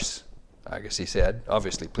course," Agassiz said,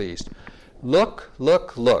 obviously pleased. "Look,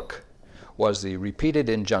 look, look," was the repeated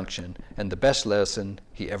injunction, and the best lesson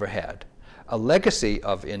he ever had. A legacy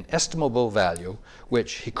of inestimable value,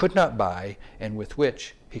 which he could not buy and with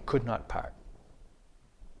which he could not part.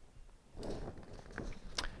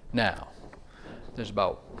 Now, there's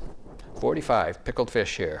about 45 pickled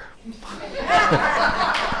fish here.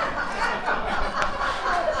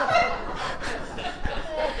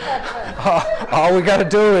 All we got to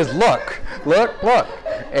do is look, look, look,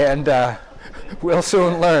 and we'll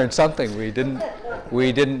soon learn something we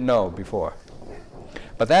didn't know before.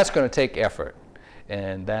 But that's going to take effort,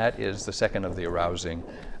 and that is the second of the arousing,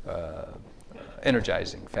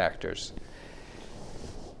 energizing factors.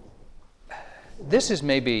 This is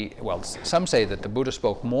maybe, well, some say that the Buddha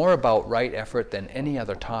spoke more about right effort than any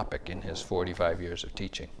other topic in his 45 years of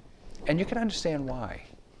teaching. And you can understand why.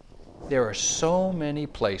 There are so many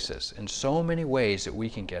places and so many ways that we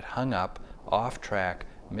can get hung up, off track,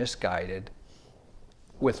 misguided,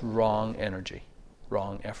 with wrong energy,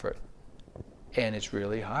 wrong effort. And it's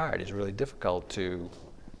really hard, it's really difficult to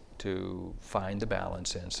find the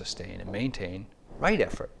balance and sustain and maintain right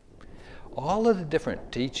effort. All of the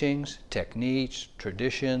different teachings, techniques,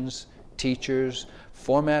 traditions, teachers,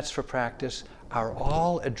 formats for practice are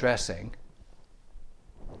all addressing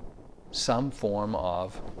some form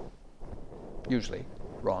of, usually,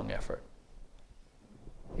 wrong effort.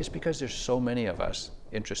 It's because there's so many of us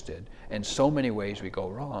interested and so many ways we go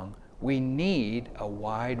wrong, we need a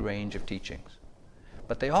wide range of teachings.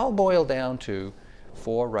 But they all boil down to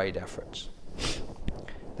 4 right efforts.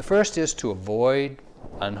 The first is to avoid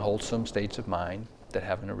unwholesome states of mind that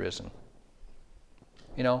haven't arisen.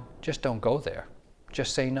 You know, just don't go there.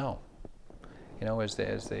 Just say no. You know, as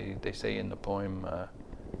they say in the poem, I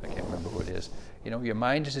can't remember who it is, you know, your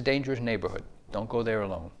mind is a dangerous neighborhood. Don't go there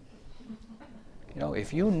alone. You know,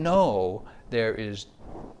 if you know there is,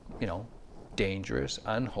 you know, dangerous,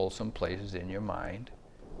 unwholesome places in your mind,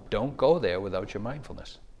 don't go there without your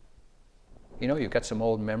mindfulness. You know, you've got some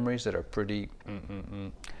old memories that are pretty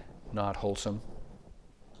not wholesome.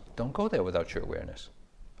 Don't go there without your awareness.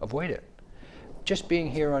 Avoid it. Just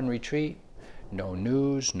being here on retreat, no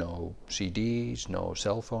news, no CDs, no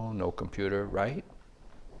cell phone, no computer, right?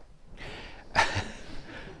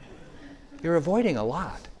 You're avoiding a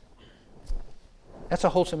lot. That's a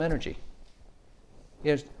wholesome energy.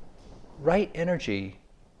 Yes, right energy,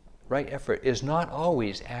 right effort is not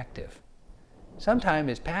always active. Sometimes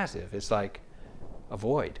it's passive. It's like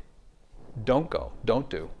avoid. Don't go. Don't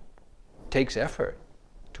do. Takes effort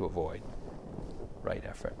to avoid right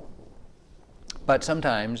effort. But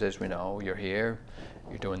sometimes, as we know, you're here,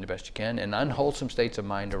 you're doing the best you can, and unwholesome states of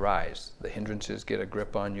mind arise. The hindrances get a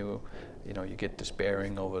grip on you. You know, you get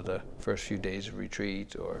despairing over the first few days of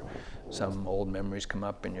retreat, or some old memories come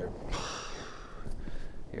up and you're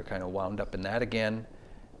kind of wound up in that again.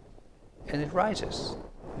 And it rises.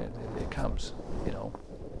 It comes, you know.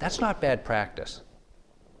 That's not bad practice.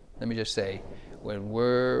 Let me just say, when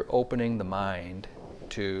we're opening the mind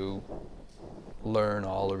to learn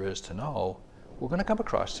all there is to know, we're going to come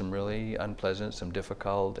across some really unpleasant, some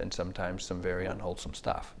difficult, and sometimes some very unwholesome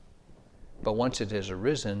stuff. But once it has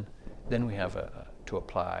arisen, then we have to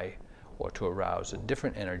apply or to arouse a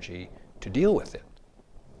different energy to deal with it.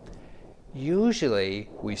 Usually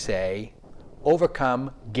we say,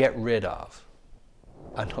 overcome, get rid of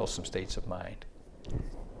unwholesome states of mind.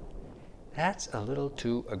 That's a little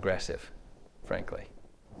too aggressive, frankly.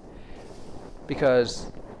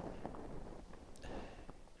 Because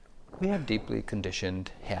we have deeply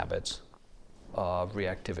conditioned habits of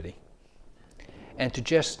reactivity. And to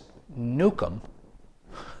just nuke them,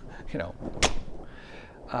 you know,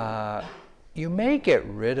 you may get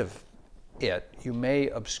rid of it, you may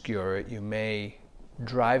obscure it, you may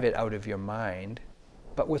drive it out of your mind,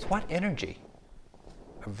 but with what energy?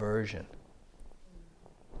 Aversion.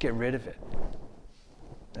 Get rid of it.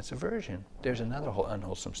 That's aversion. There's another whole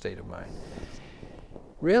unwholesome state of mind.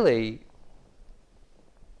 Really,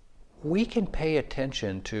 we can pay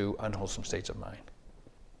attention to unwholesome states of mind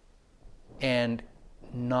and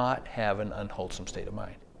not have an unwholesome state of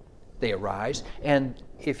mind. They arise, and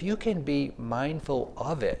if you can be mindful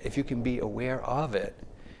of it, if you can be aware of it,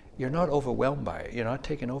 you're not overwhelmed by it, you're not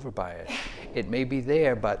taken over by it. It may be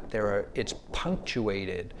there, but it's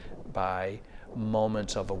punctuated by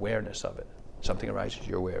moments of awareness of it. Something arises,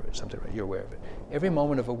 you're aware of it, you're aware of it. Every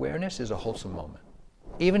moment of awareness is a wholesome moment,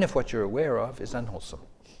 even if what you're aware of is unwholesome.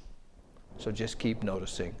 So just keep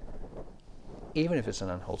noticing, even if it's an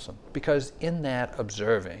unwholesome, because in that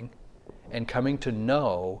observing and coming to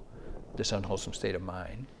know this unwholesome state of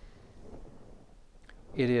mind,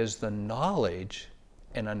 it is the knowledge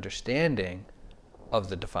and understanding of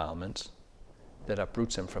the defilements that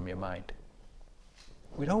uproots them from your mind.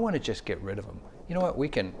 We don't want to just get rid of them. You know what? We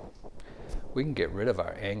can get rid of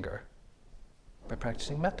our anger by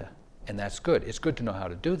practicing metta. And that's good. It's good to know how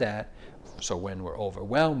to do that. So when we're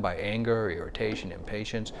overwhelmed by anger, irritation,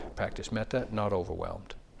 impatience, practice metta, not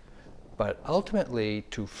overwhelmed. But ultimately,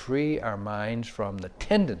 to free our minds from the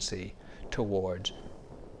tendency towards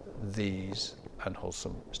these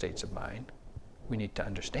unwholesome states of mind, we need to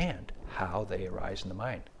understand how they arise in the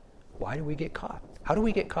mind. Why do we get caught? How do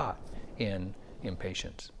we get caught in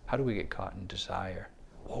impatience? How do we get caught in desire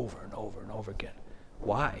over and over and over again?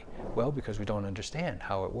 Why? Well, because we don't understand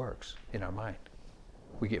how it works in our mind.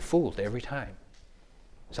 We get fooled every time.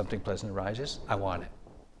 Something pleasant arises, I want it.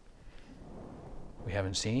 We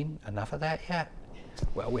haven't seen enough of that yet.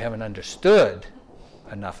 Well, we haven't understood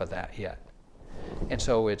enough of that yet. And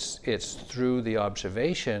so it's through the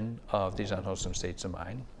observation of these unwholesome states of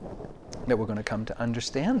mind that we're going to come to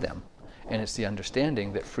understand them. And it's the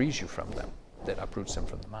understanding that frees you from them, that uproots them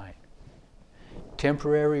from the mind.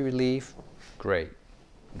 Temporary relief, great,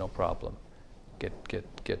 no problem.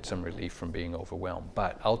 Get some relief from being overwhelmed.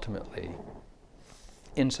 But ultimately,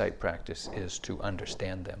 insight practice is to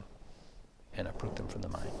understand them and uproot them from the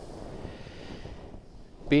mind.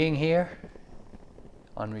 Being here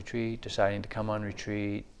on retreat, deciding to come on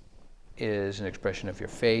retreat, is an expression of your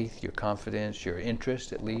faith, your confidence, your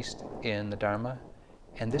interest, at least, in the Dharma.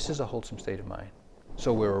 And this is a wholesome state of mind.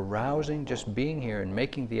 So we're arousing, just being here and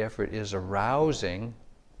making the effort is arousing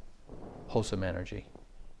wholesome energy.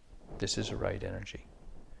 This is a right energy.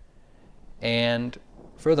 And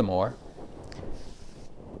furthermore,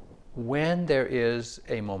 when there is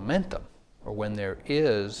a momentum, or when there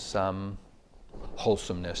is some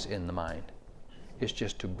wholesomeness in the mind, it's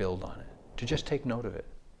just to build on it, to just take note of it.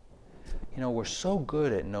 You know, we're so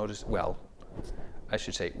good at I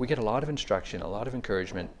should say, we get a lot of instruction, a lot of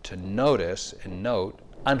encouragement to notice and note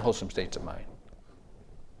unwholesome states of mind.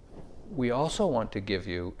 We also want to give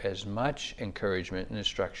you as much encouragement and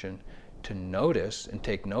instruction to notice and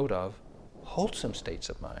take note of wholesome states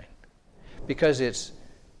of mind. Because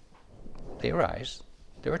they arise.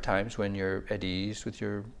 There are times when you're at ease with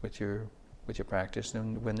your practice,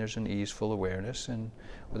 and when there's an easeful awareness, and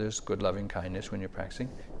when there's good loving kindness when you're practicing.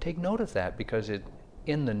 Take note of that, because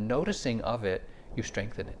in the noticing of it, you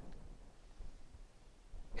strengthen it.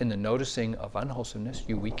 In the noticing of unwholesomeness,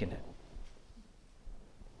 you weaken it.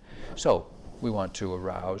 So we want to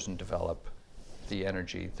arouse and develop the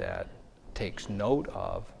energy that takes note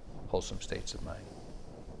of wholesome states of mind.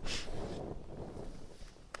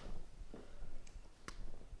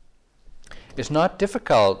 It's not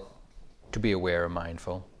difficult to be aware or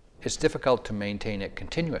mindful. It's difficult to maintain it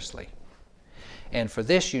continuously. And for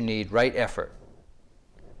this you need right effort,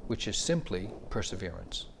 which is simply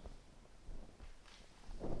perseverance.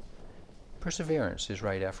 Perseverance is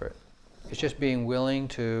right effort. It's just being willing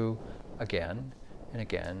to, again and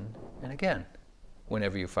again and again.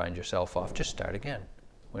 Whenever you find yourself off, just start again.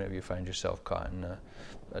 Whenever you find yourself caught in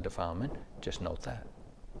a defilement, just note that.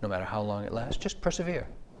 No matter how long it lasts, just persevere.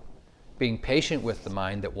 Being patient with the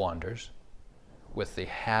mind that wanders, with the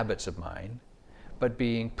habits of mind, but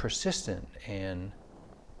being persistent in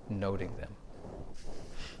noting them.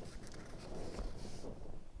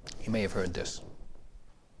 You may have heard this.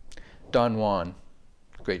 Don Juan,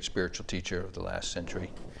 great spiritual teacher of the last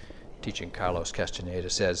century, teaching Carlos Castaneda,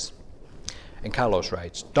 says, and Carlos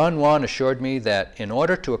writes, Don Juan assured me that in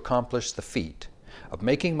order to accomplish the feat of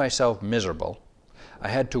making myself miserable, I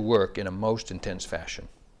had to work in a most intense fashion,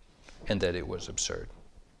 and that it was absurd.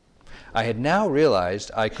 I had now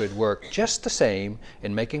realized I could work just the same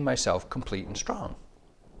in making myself complete and strong.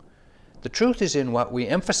 The truth is in what we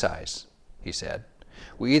emphasize, he said.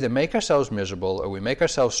 We either make ourselves miserable or we make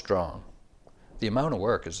ourselves strong. The amount of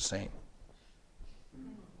work is the same.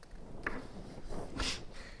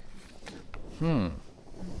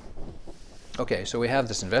 Okay, so we have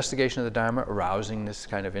this investigation of the Dharma, arousing this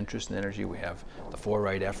kind of interest and energy. We have the four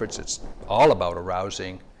right efforts. It's all about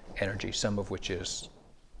arousing energy, some of which is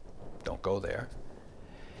don't go there.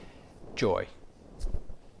 joy.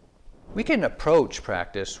 We can approach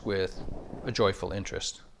practice with a joyful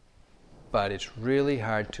interest, but it's really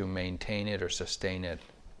hard to maintain it or sustain it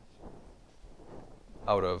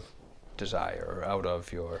out of desire or out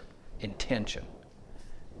of your intention,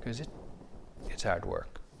 because it's hard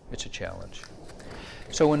work. It's a challenge.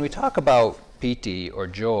 So when we talk about piti or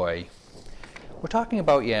joy, we're talking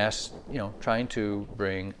about, yes, trying to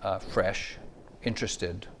bring a fresh,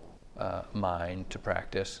 interested mind to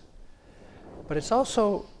practice, but it's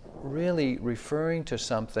also really referring to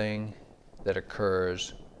something that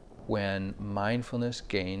occurs when mindfulness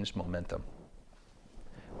gains momentum.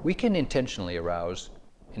 We can intentionally arouse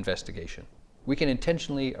investigation. We can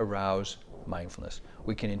intentionally arouse mindfulness.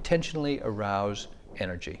 We can intentionally arouse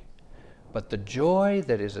energy. But the joy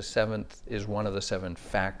that is one of the 7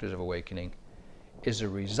 factors of awakening is a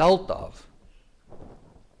result of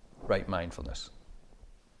right mindfulness.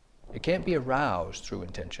 It can't be aroused through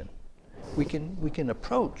intention. We can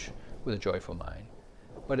approach with a joyful mind,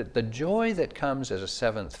 but the joy that comes as a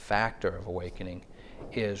 7th factor of awakening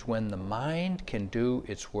is when the mind can do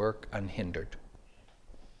its work unhindered.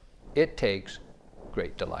 It takes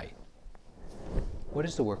great delight. What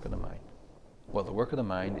is the work of the mind? Well, the work of the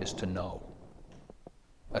mind is to know.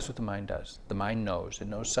 That's what the mind does. The mind knows. It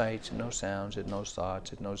knows sights, it knows sounds, it knows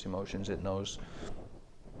thoughts, it knows emotions, it knows.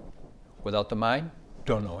 Without the mind,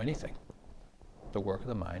 don't know anything. The work of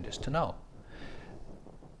the mind is to know.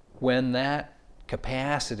 When that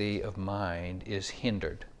capacity of mind is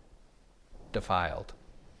hindered, defiled,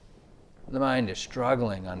 the mind is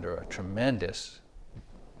struggling under a tremendous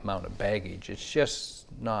amount of baggage. It's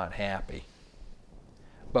just not happy.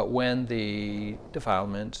 But when the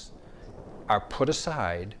defilements are put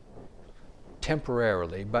aside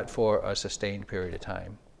temporarily, but for a sustained period of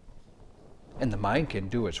time, and the mind can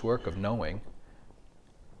do its work of knowing,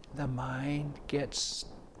 the mind gets,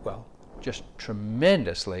 just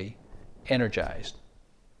tremendously energized,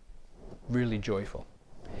 really joyful.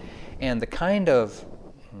 And the kind of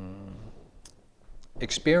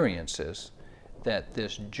experiences that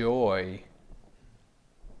this joy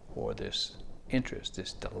or this interest,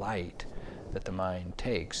 this delight that the mind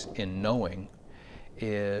takes in knowing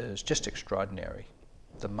is just extraordinary.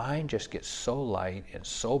 The mind just gets so light and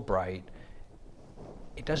so bright,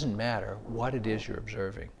 it doesn't matter what it is you're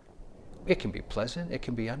observing. It can be pleasant, it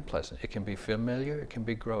can be unpleasant, it can be familiar, it can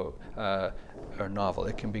be or novel,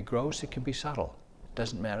 it can be gross, it can be subtle. It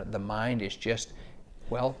doesn't matter. The mind is just,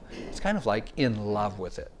 it's kind of like in love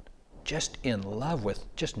with it. Just in love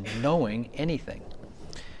with just knowing anything.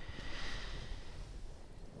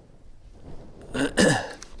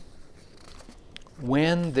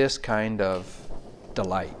 When this kind of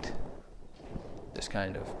delight, this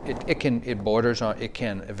kind of, it borders on, it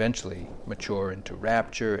can eventually mature into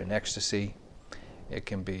rapture and ecstasy. It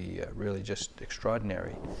can be really just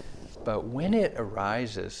extraordinary. But when it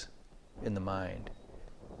arises in the mind,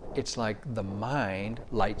 it's like the mind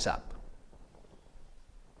lights up.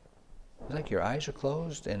 It's like your eyes are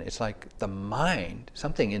closed, and it's like the mind,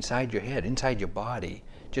 something inside your head, inside your body,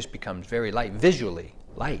 just becomes very light, visually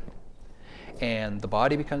light. And the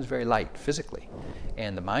body becomes very light physically,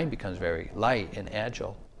 and the mind becomes very light and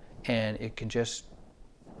agile, and it can just,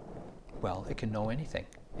 it can know anything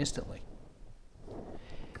instantly.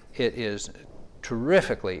 It is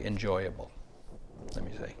terrifically enjoyable, let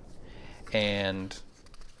me say. And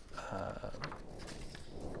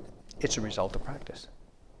it's a result of practice.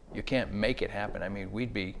 You can't make it happen. I mean,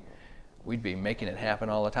 we'd be making it happen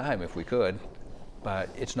all the time if we could, but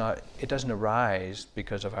it doesn't arise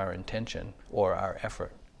because of our intention or our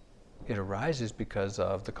effort. It arises because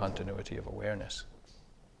of the continuity of awareness.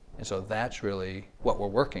 And so that's really what we're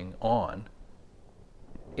working on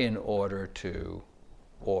in order to,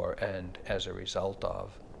 and as a result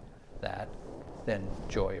of that, then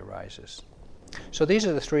joy arises. So these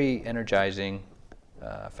are the 3 energizing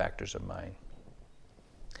factors of mind.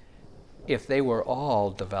 If they were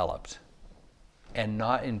all developed and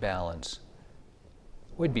not in balance,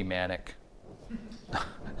 we'd be manic.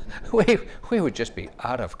 we would just be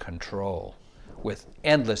out of control with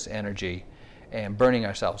endless energy and burning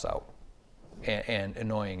ourselves out and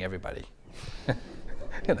annoying everybody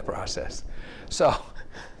in the process. So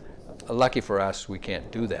lucky for us, we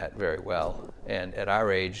can't do that very well. And at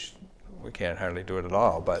our age, we can't hardly do it at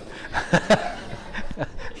all. But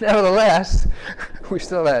nevertheless, we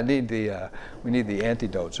still need the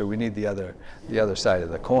antidote. So we need the other side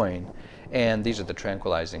of the coin. And these are the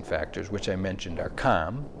tranquilizing factors, which I mentioned are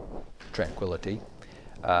calm, tranquility,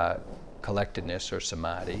 collectedness or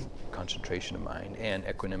samadhi, concentration of mind, and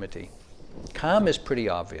equanimity. Calm is pretty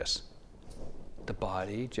obvious. The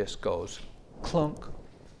body just goes clunk,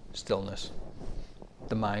 stillness.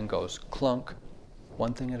 The mind goes clunk,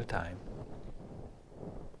 one thing at a time.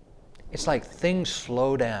 It's like things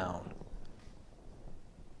slow down.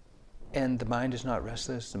 And the mind is not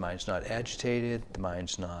restless, the mind's not agitated, the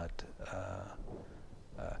mind's not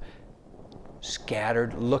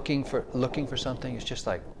scattered, looking for something. It's just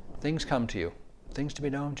like things come to you. Things to be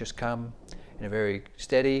known just come in a very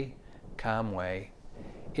steady, calm way.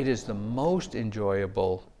 It is the most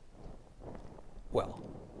enjoyable, well,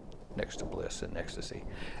 next to bliss and ecstasy.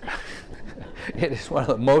 It is one of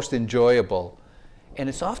the most enjoyable, and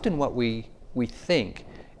it's often what we think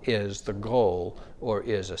is the goal or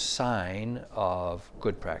is a sign of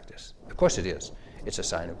good practice. Of course it is. It's a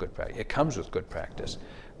sign of good practice. It comes with good practice,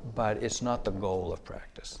 but it's not the goal of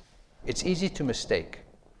practice. It's easy to mistake,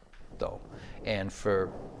 though, and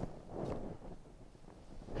for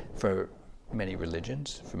many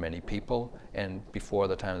religions, for many people, and before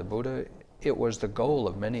the time of the Buddha, it was the goal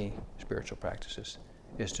of many spiritual practices,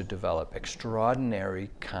 is to develop extraordinary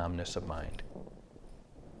calmness of mind.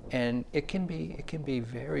 And it can be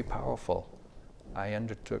very powerful. I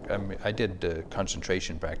did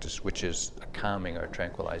concentration practice, which is a calming or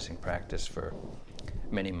tranquilizing practice for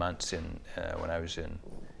many months when I was in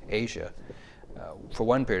Asia, for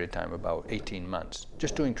one period of time, about 18 months,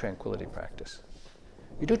 just doing tranquility practice.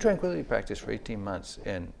 You do tranquility practice for 18 months,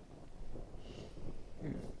 and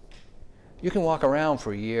you can walk around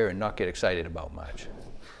for a year and not get excited about much,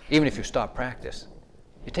 even if you stop practice.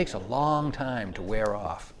 It takes a long time to wear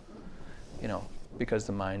off, because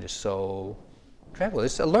the mind is so tranquil.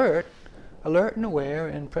 It's alert and aware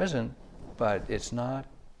and present, but it's not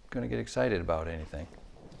going to get excited about anything.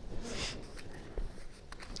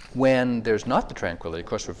 When there's not the tranquility, of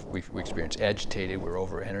course we experience agitated, we're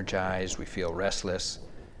over-energized, we feel restless.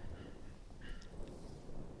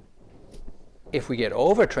 If we get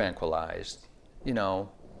over-tranquilized,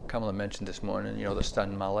 Kamala mentioned this morning, the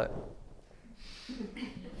stunned mullet.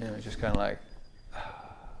 Just kind of like,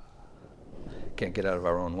 can't get out of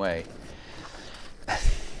our own way.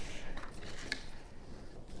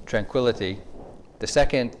 Tranquility. The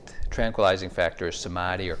second tranquilizing factor is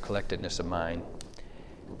samadhi, or collectedness of mind.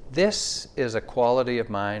 This is a quality of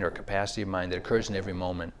mind or capacity of mind that occurs in every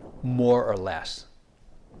moment, more or less.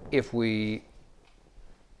 If we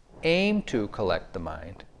aim to collect the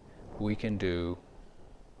mind, we can do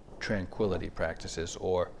tranquility practices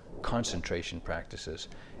or concentration practices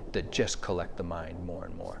that just collect the mind more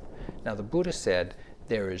and more. Now, the Buddha said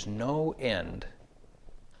there is no end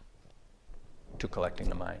to collecting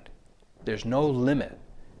the mind. There's no limit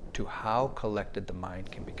to how collected the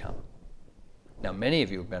mind can become. Now, many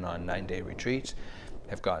of you have been on 9-day retreats,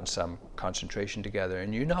 have gotten some concentration together,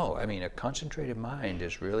 and a concentrated mind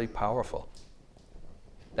is really powerful.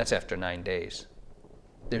 That's after 9 days.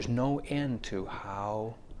 There's no end to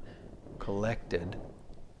how collected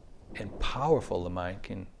and powerful the mind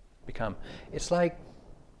can become. It's like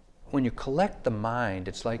when you collect the mind,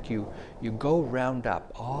 it's like you go round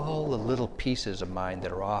up all the little pieces of mind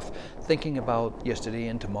that are off, thinking about yesterday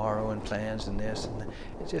and tomorrow and plans and this and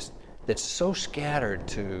that. It's so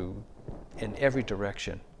scattered in every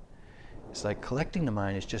direction. It's like collecting the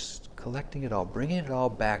mind is just collecting it all, bringing it all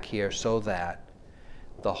back here so that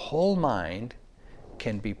the whole mind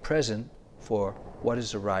can be present for what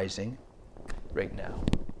is arising right now.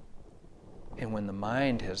 And when the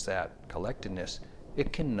mind has that collectedness,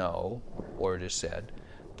 it can know, or it is said,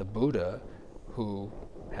 the Buddha, who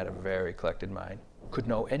had a very collected mind, could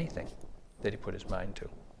know anything that he put his mind to,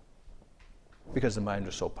 because the mind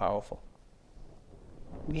was so powerful.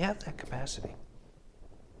 We have that capacity.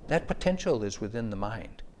 That potential is within the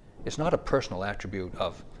mind. It's not a personal attribute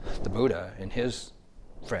of the Buddha and his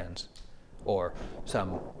friends, or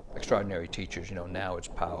some extraordinary teachers. Now it's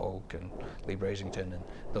Pauk and Lee Brasington and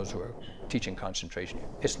those who are teaching concentration.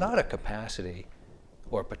 It's not a capacity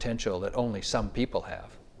or potential that only some people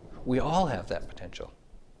have. We all have that potential.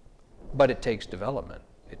 But it takes development.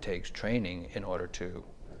 It takes training in order to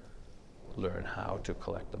learn how to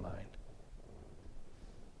collect the mind.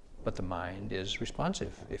 But the mind is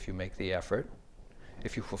responsive. If you make the effort,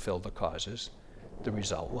 if you fulfill the causes, the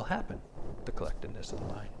result will happen, the collectedness of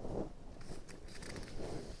the mind.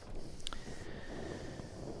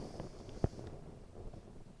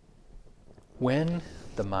 When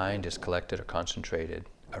the mind is collected or concentrated,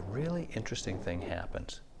 a really interesting thing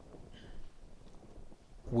happens.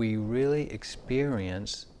 We really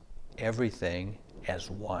experience everything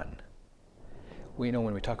as one.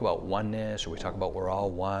 When we talk about oneness, or we talk about we're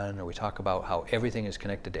all one, or we talk about how everything is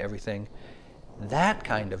connected to everything, that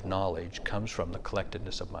kind of knowledge comes from the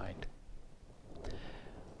collectedness of mind.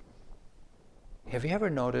 Have you ever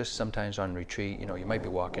noticed sometimes on retreat, you might be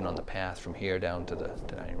walking on the path from here down to the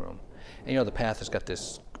dining room, and the path has got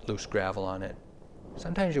this loose gravel on it.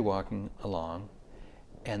 Sometimes you're walking along,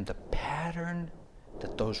 and the pattern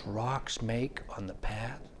that those rocks make on the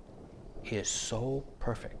path is so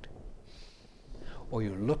perfect. Or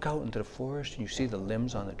you look out into the forest and you see the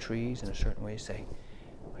limbs on the trees in a certain way, you say,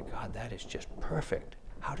 oh my God, that is just perfect.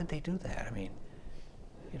 How did they do that? I mean,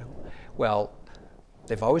 well,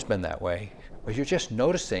 they've always been that way, but you're just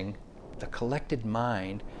noticing the collected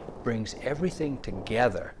mind brings everything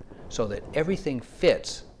together so that everything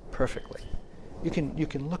fits perfectly. You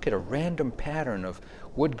can look at a random pattern of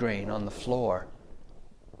wood grain on the floor,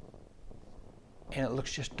 and it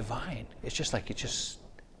looks just divine. It's just like it's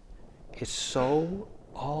so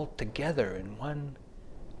all together in one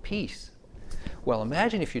piece. Well,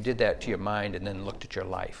 imagine if you did that to your mind and then looked at your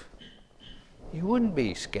life. You wouldn't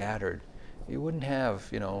be scattered. You wouldn't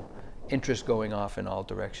have, interest going off in all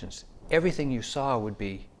directions. Everything you saw would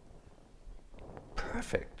be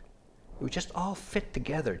perfect. It would just all fit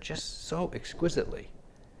together just so exquisitely.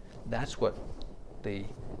 That's what the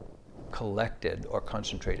collected or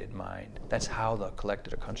concentrated mind, that's how the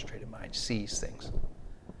collected or concentrated mind sees things.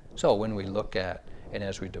 So when we look at, and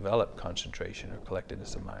as we develop concentration or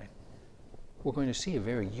collectedness of mind, we're going to see a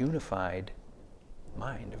very unified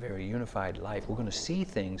mind, a very unified life. We're going to see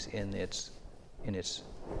things in its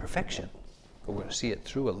perfection. But we're going to see it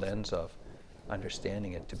through a lens of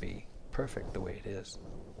understanding it to be perfect the way it is.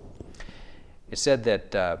 It's said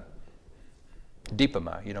that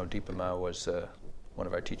Deepama, Deepama was one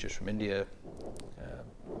of our teachers from India,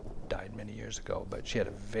 died many years ago, but she had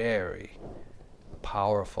a very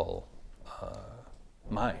powerful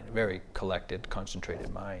mind, a very collected,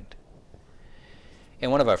 concentrated mind.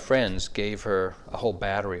 And one of our friends gave her a whole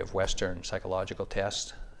battery of Western psychological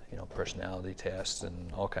tests, personality tests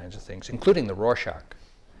and all kinds of things, including the Rorschach.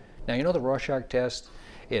 Now, the Rorschach test,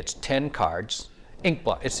 it's 10 cards, ink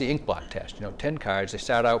blot. It's the ink blot test. 10 cards. They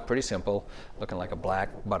start out pretty simple, looking like a black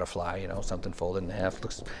butterfly, something folded in half.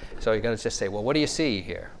 So you got to just say, well, what do you see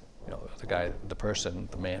here? The guy, the person,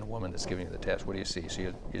 the man, woman that's giving you the test, what do you see? So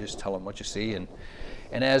you just tell them what you see, and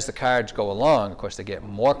as the cards go along, of course, they get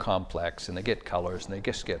more complex, and they get colors, and they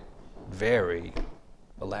just get very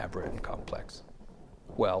elaborate and complex.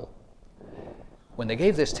 Well, when they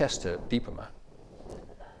gave this test to Deepama,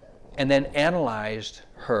 and then analyzed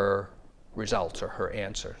her results or her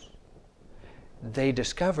answers, they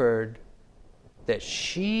discovered that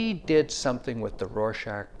she did something with the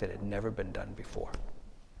Rorschach that had never been done before.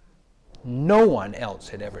 No one else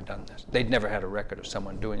had ever done this. They'd never had a record of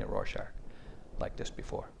someone doing a Rorschach like this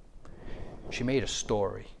before. She made a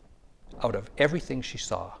story out of everything she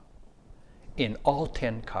saw in all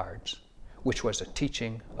 10 cards, which was a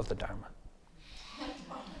teaching of the Dharma.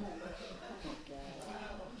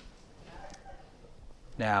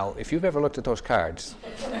 Now, if you've ever looked at those cards,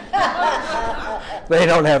 they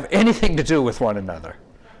don't have anything to do with one another.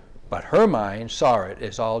 But her mind saw it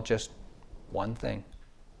as all just one thing.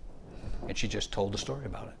 And she just told the story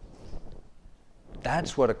about it.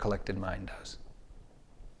 That's what a collected mind does.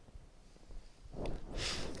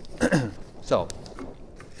 So,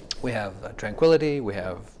 we have tranquility, we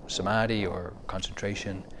have samadhi or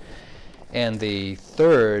concentration, and the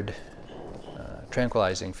third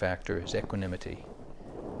tranquilizing factor is equanimity.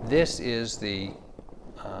 This is the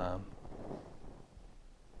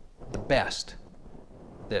best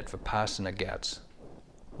that Vipassana gets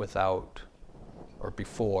without or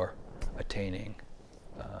before attaining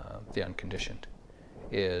the unconditioned,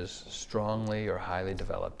 is strongly or highly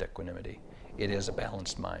developed equanimity. It is a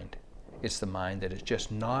balanced mind. It's the mind that is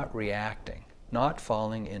just not reacting, not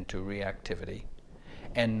falling into reactivity,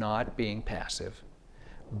 and not being passive,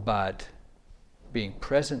 but being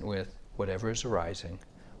present with whatever is arising,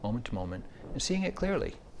 moment to moment, and seeing it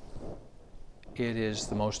clearly. It is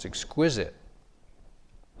the most exquisite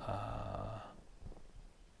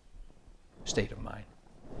state of mind.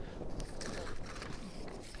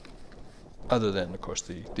 Other than, of course,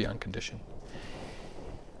 the unconditioned.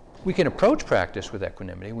 We can approach practice with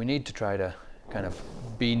equanimity. We need to try to kind of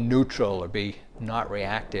be neutral or be not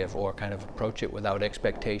reactive, or kind of approach it without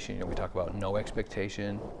expectation. We talk about no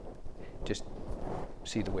expectation, just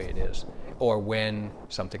see the way it is. Or when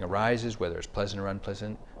something arises, whether it's pleasant or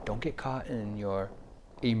unpleasant, don't get caught in your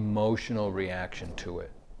emotional reaction to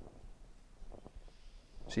it.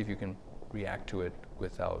 See if you can react to it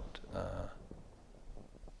without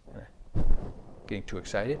getting too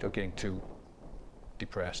excited or getting too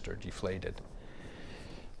depressed or deflated.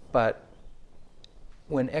 But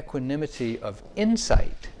when equanimity of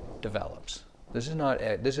insight develops, this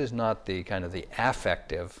is not the kind of the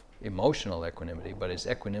affective emotional equanimity, but it's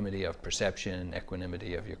equanimity of perception,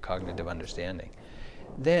 equanimity of your cognitive understanding.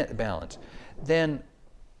 Then balance. Then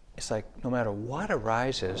it's like no matter what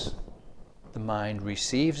arises, the mind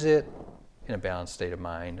receives it in a balanced state of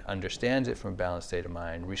mind, understands it from a balanced state of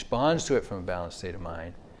mind, responds to it from a balanced state of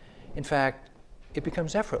mind. In fact, it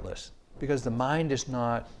becomes effortless because the mind is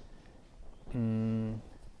not, what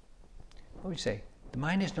would you say? The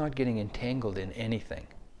mind is not getting entangled in anything.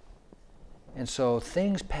 And so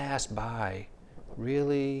things pass by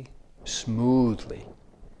really smoothly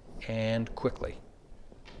and quickly.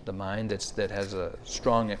 The mind that has a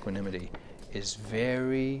strong equanimity is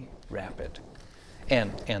very rapid.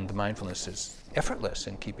 And the mindfulness is effortless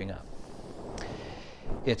in keeping up.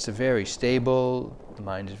 It's a very stable, the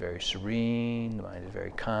mind is very serene, the mind is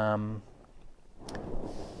very calm.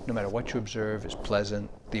 No matter what you observe is pleasant.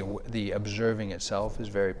 The observing itself is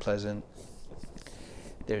very pleasant.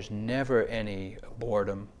 There's never any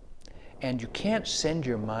boredom. And you can't send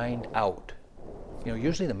your mind out. You know,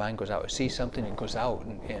 usually the mind goes out, it sees something and goes out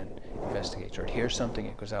and investigates, or it hears something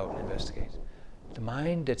and goes out and investigates. The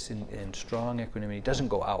mind that's in strong equanimity doesn't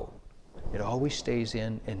go out. It always stays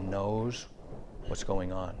in and knows what's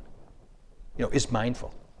going on. You know, is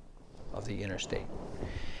mindful of the inner state.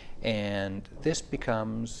 And this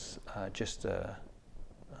becomes just a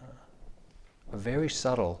very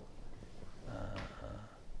subtle,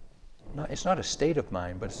 it's not a state of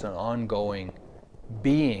mind, but it's an ongoing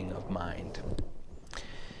being of mind,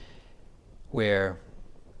 where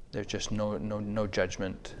there's just no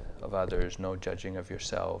judgment of others, no judging of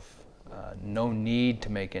yourself, no need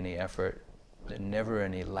to make any effort, there's never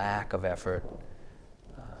any lack of effort.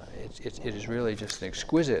 It is really just an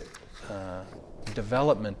exquisite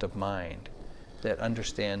development of mind that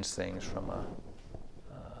understands things from an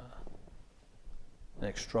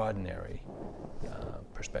extraordinary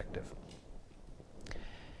perspective.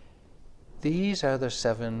 These are the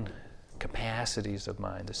 7 capacities of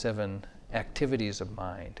mind, the 7 activities of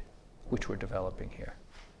mind which we're developing here.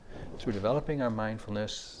 Through developing our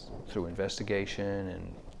mindfulness, through investigation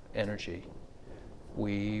and energy,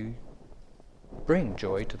 we bring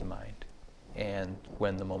joy to the mind. And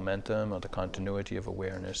when the momentum or the continuity of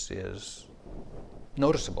awareness is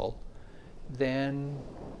noticeable, then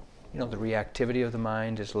the reactivity of the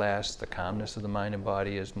mind is less, the calmness of the mind and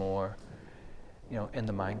body is more, and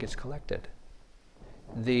the mind gets collected.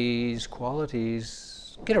 These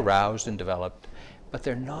qualities get aroused and developed, but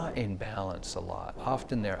they're not in balance a lot.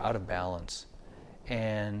 Often they're out of balance.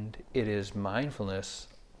 And it is mindfulness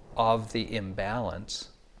of the imbalance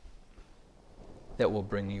that will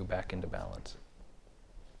bring you back into balance.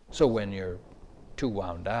 So when you're too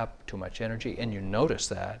wound up, too much energy, and you notice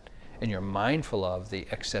that, and you're mindful of the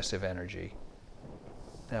excessive energy,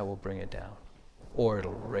 that will bring it down. Or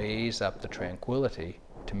it'll raise up the tranquility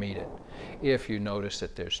to meet it. If you notice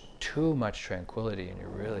that there's too much tranquility and you're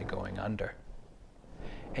really going under,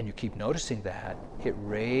 and you keep noticing that, it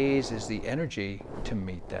raises the energy to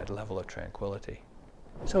meet that level of tranquility.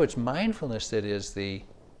 So it's mindfulness that is the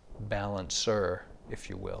balancer, if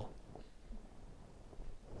you will,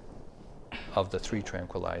 of the 3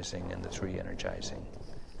 tranquilizing and the 3 energizing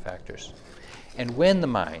factors. And when the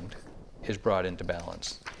mind is brought into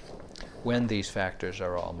balance, when these factors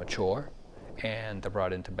are all mature and they're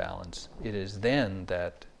brought into balance, it is then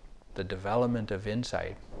that the development of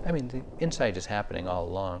insight, the insight is happening all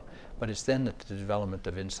along, but it's then that the development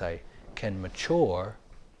of insight can mature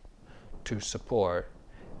to support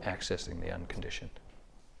accessing the unconditioned.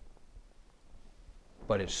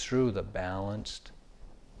 But it's through the balanced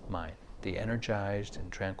mind, the energized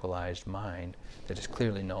and tranquilized mind that is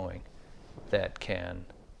clearly knowing, that can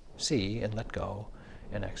see and let go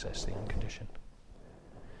and access the unconditioned.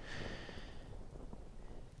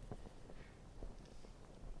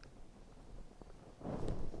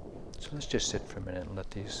 So let's just sit for a minute and let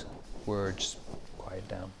these words quiet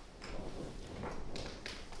down.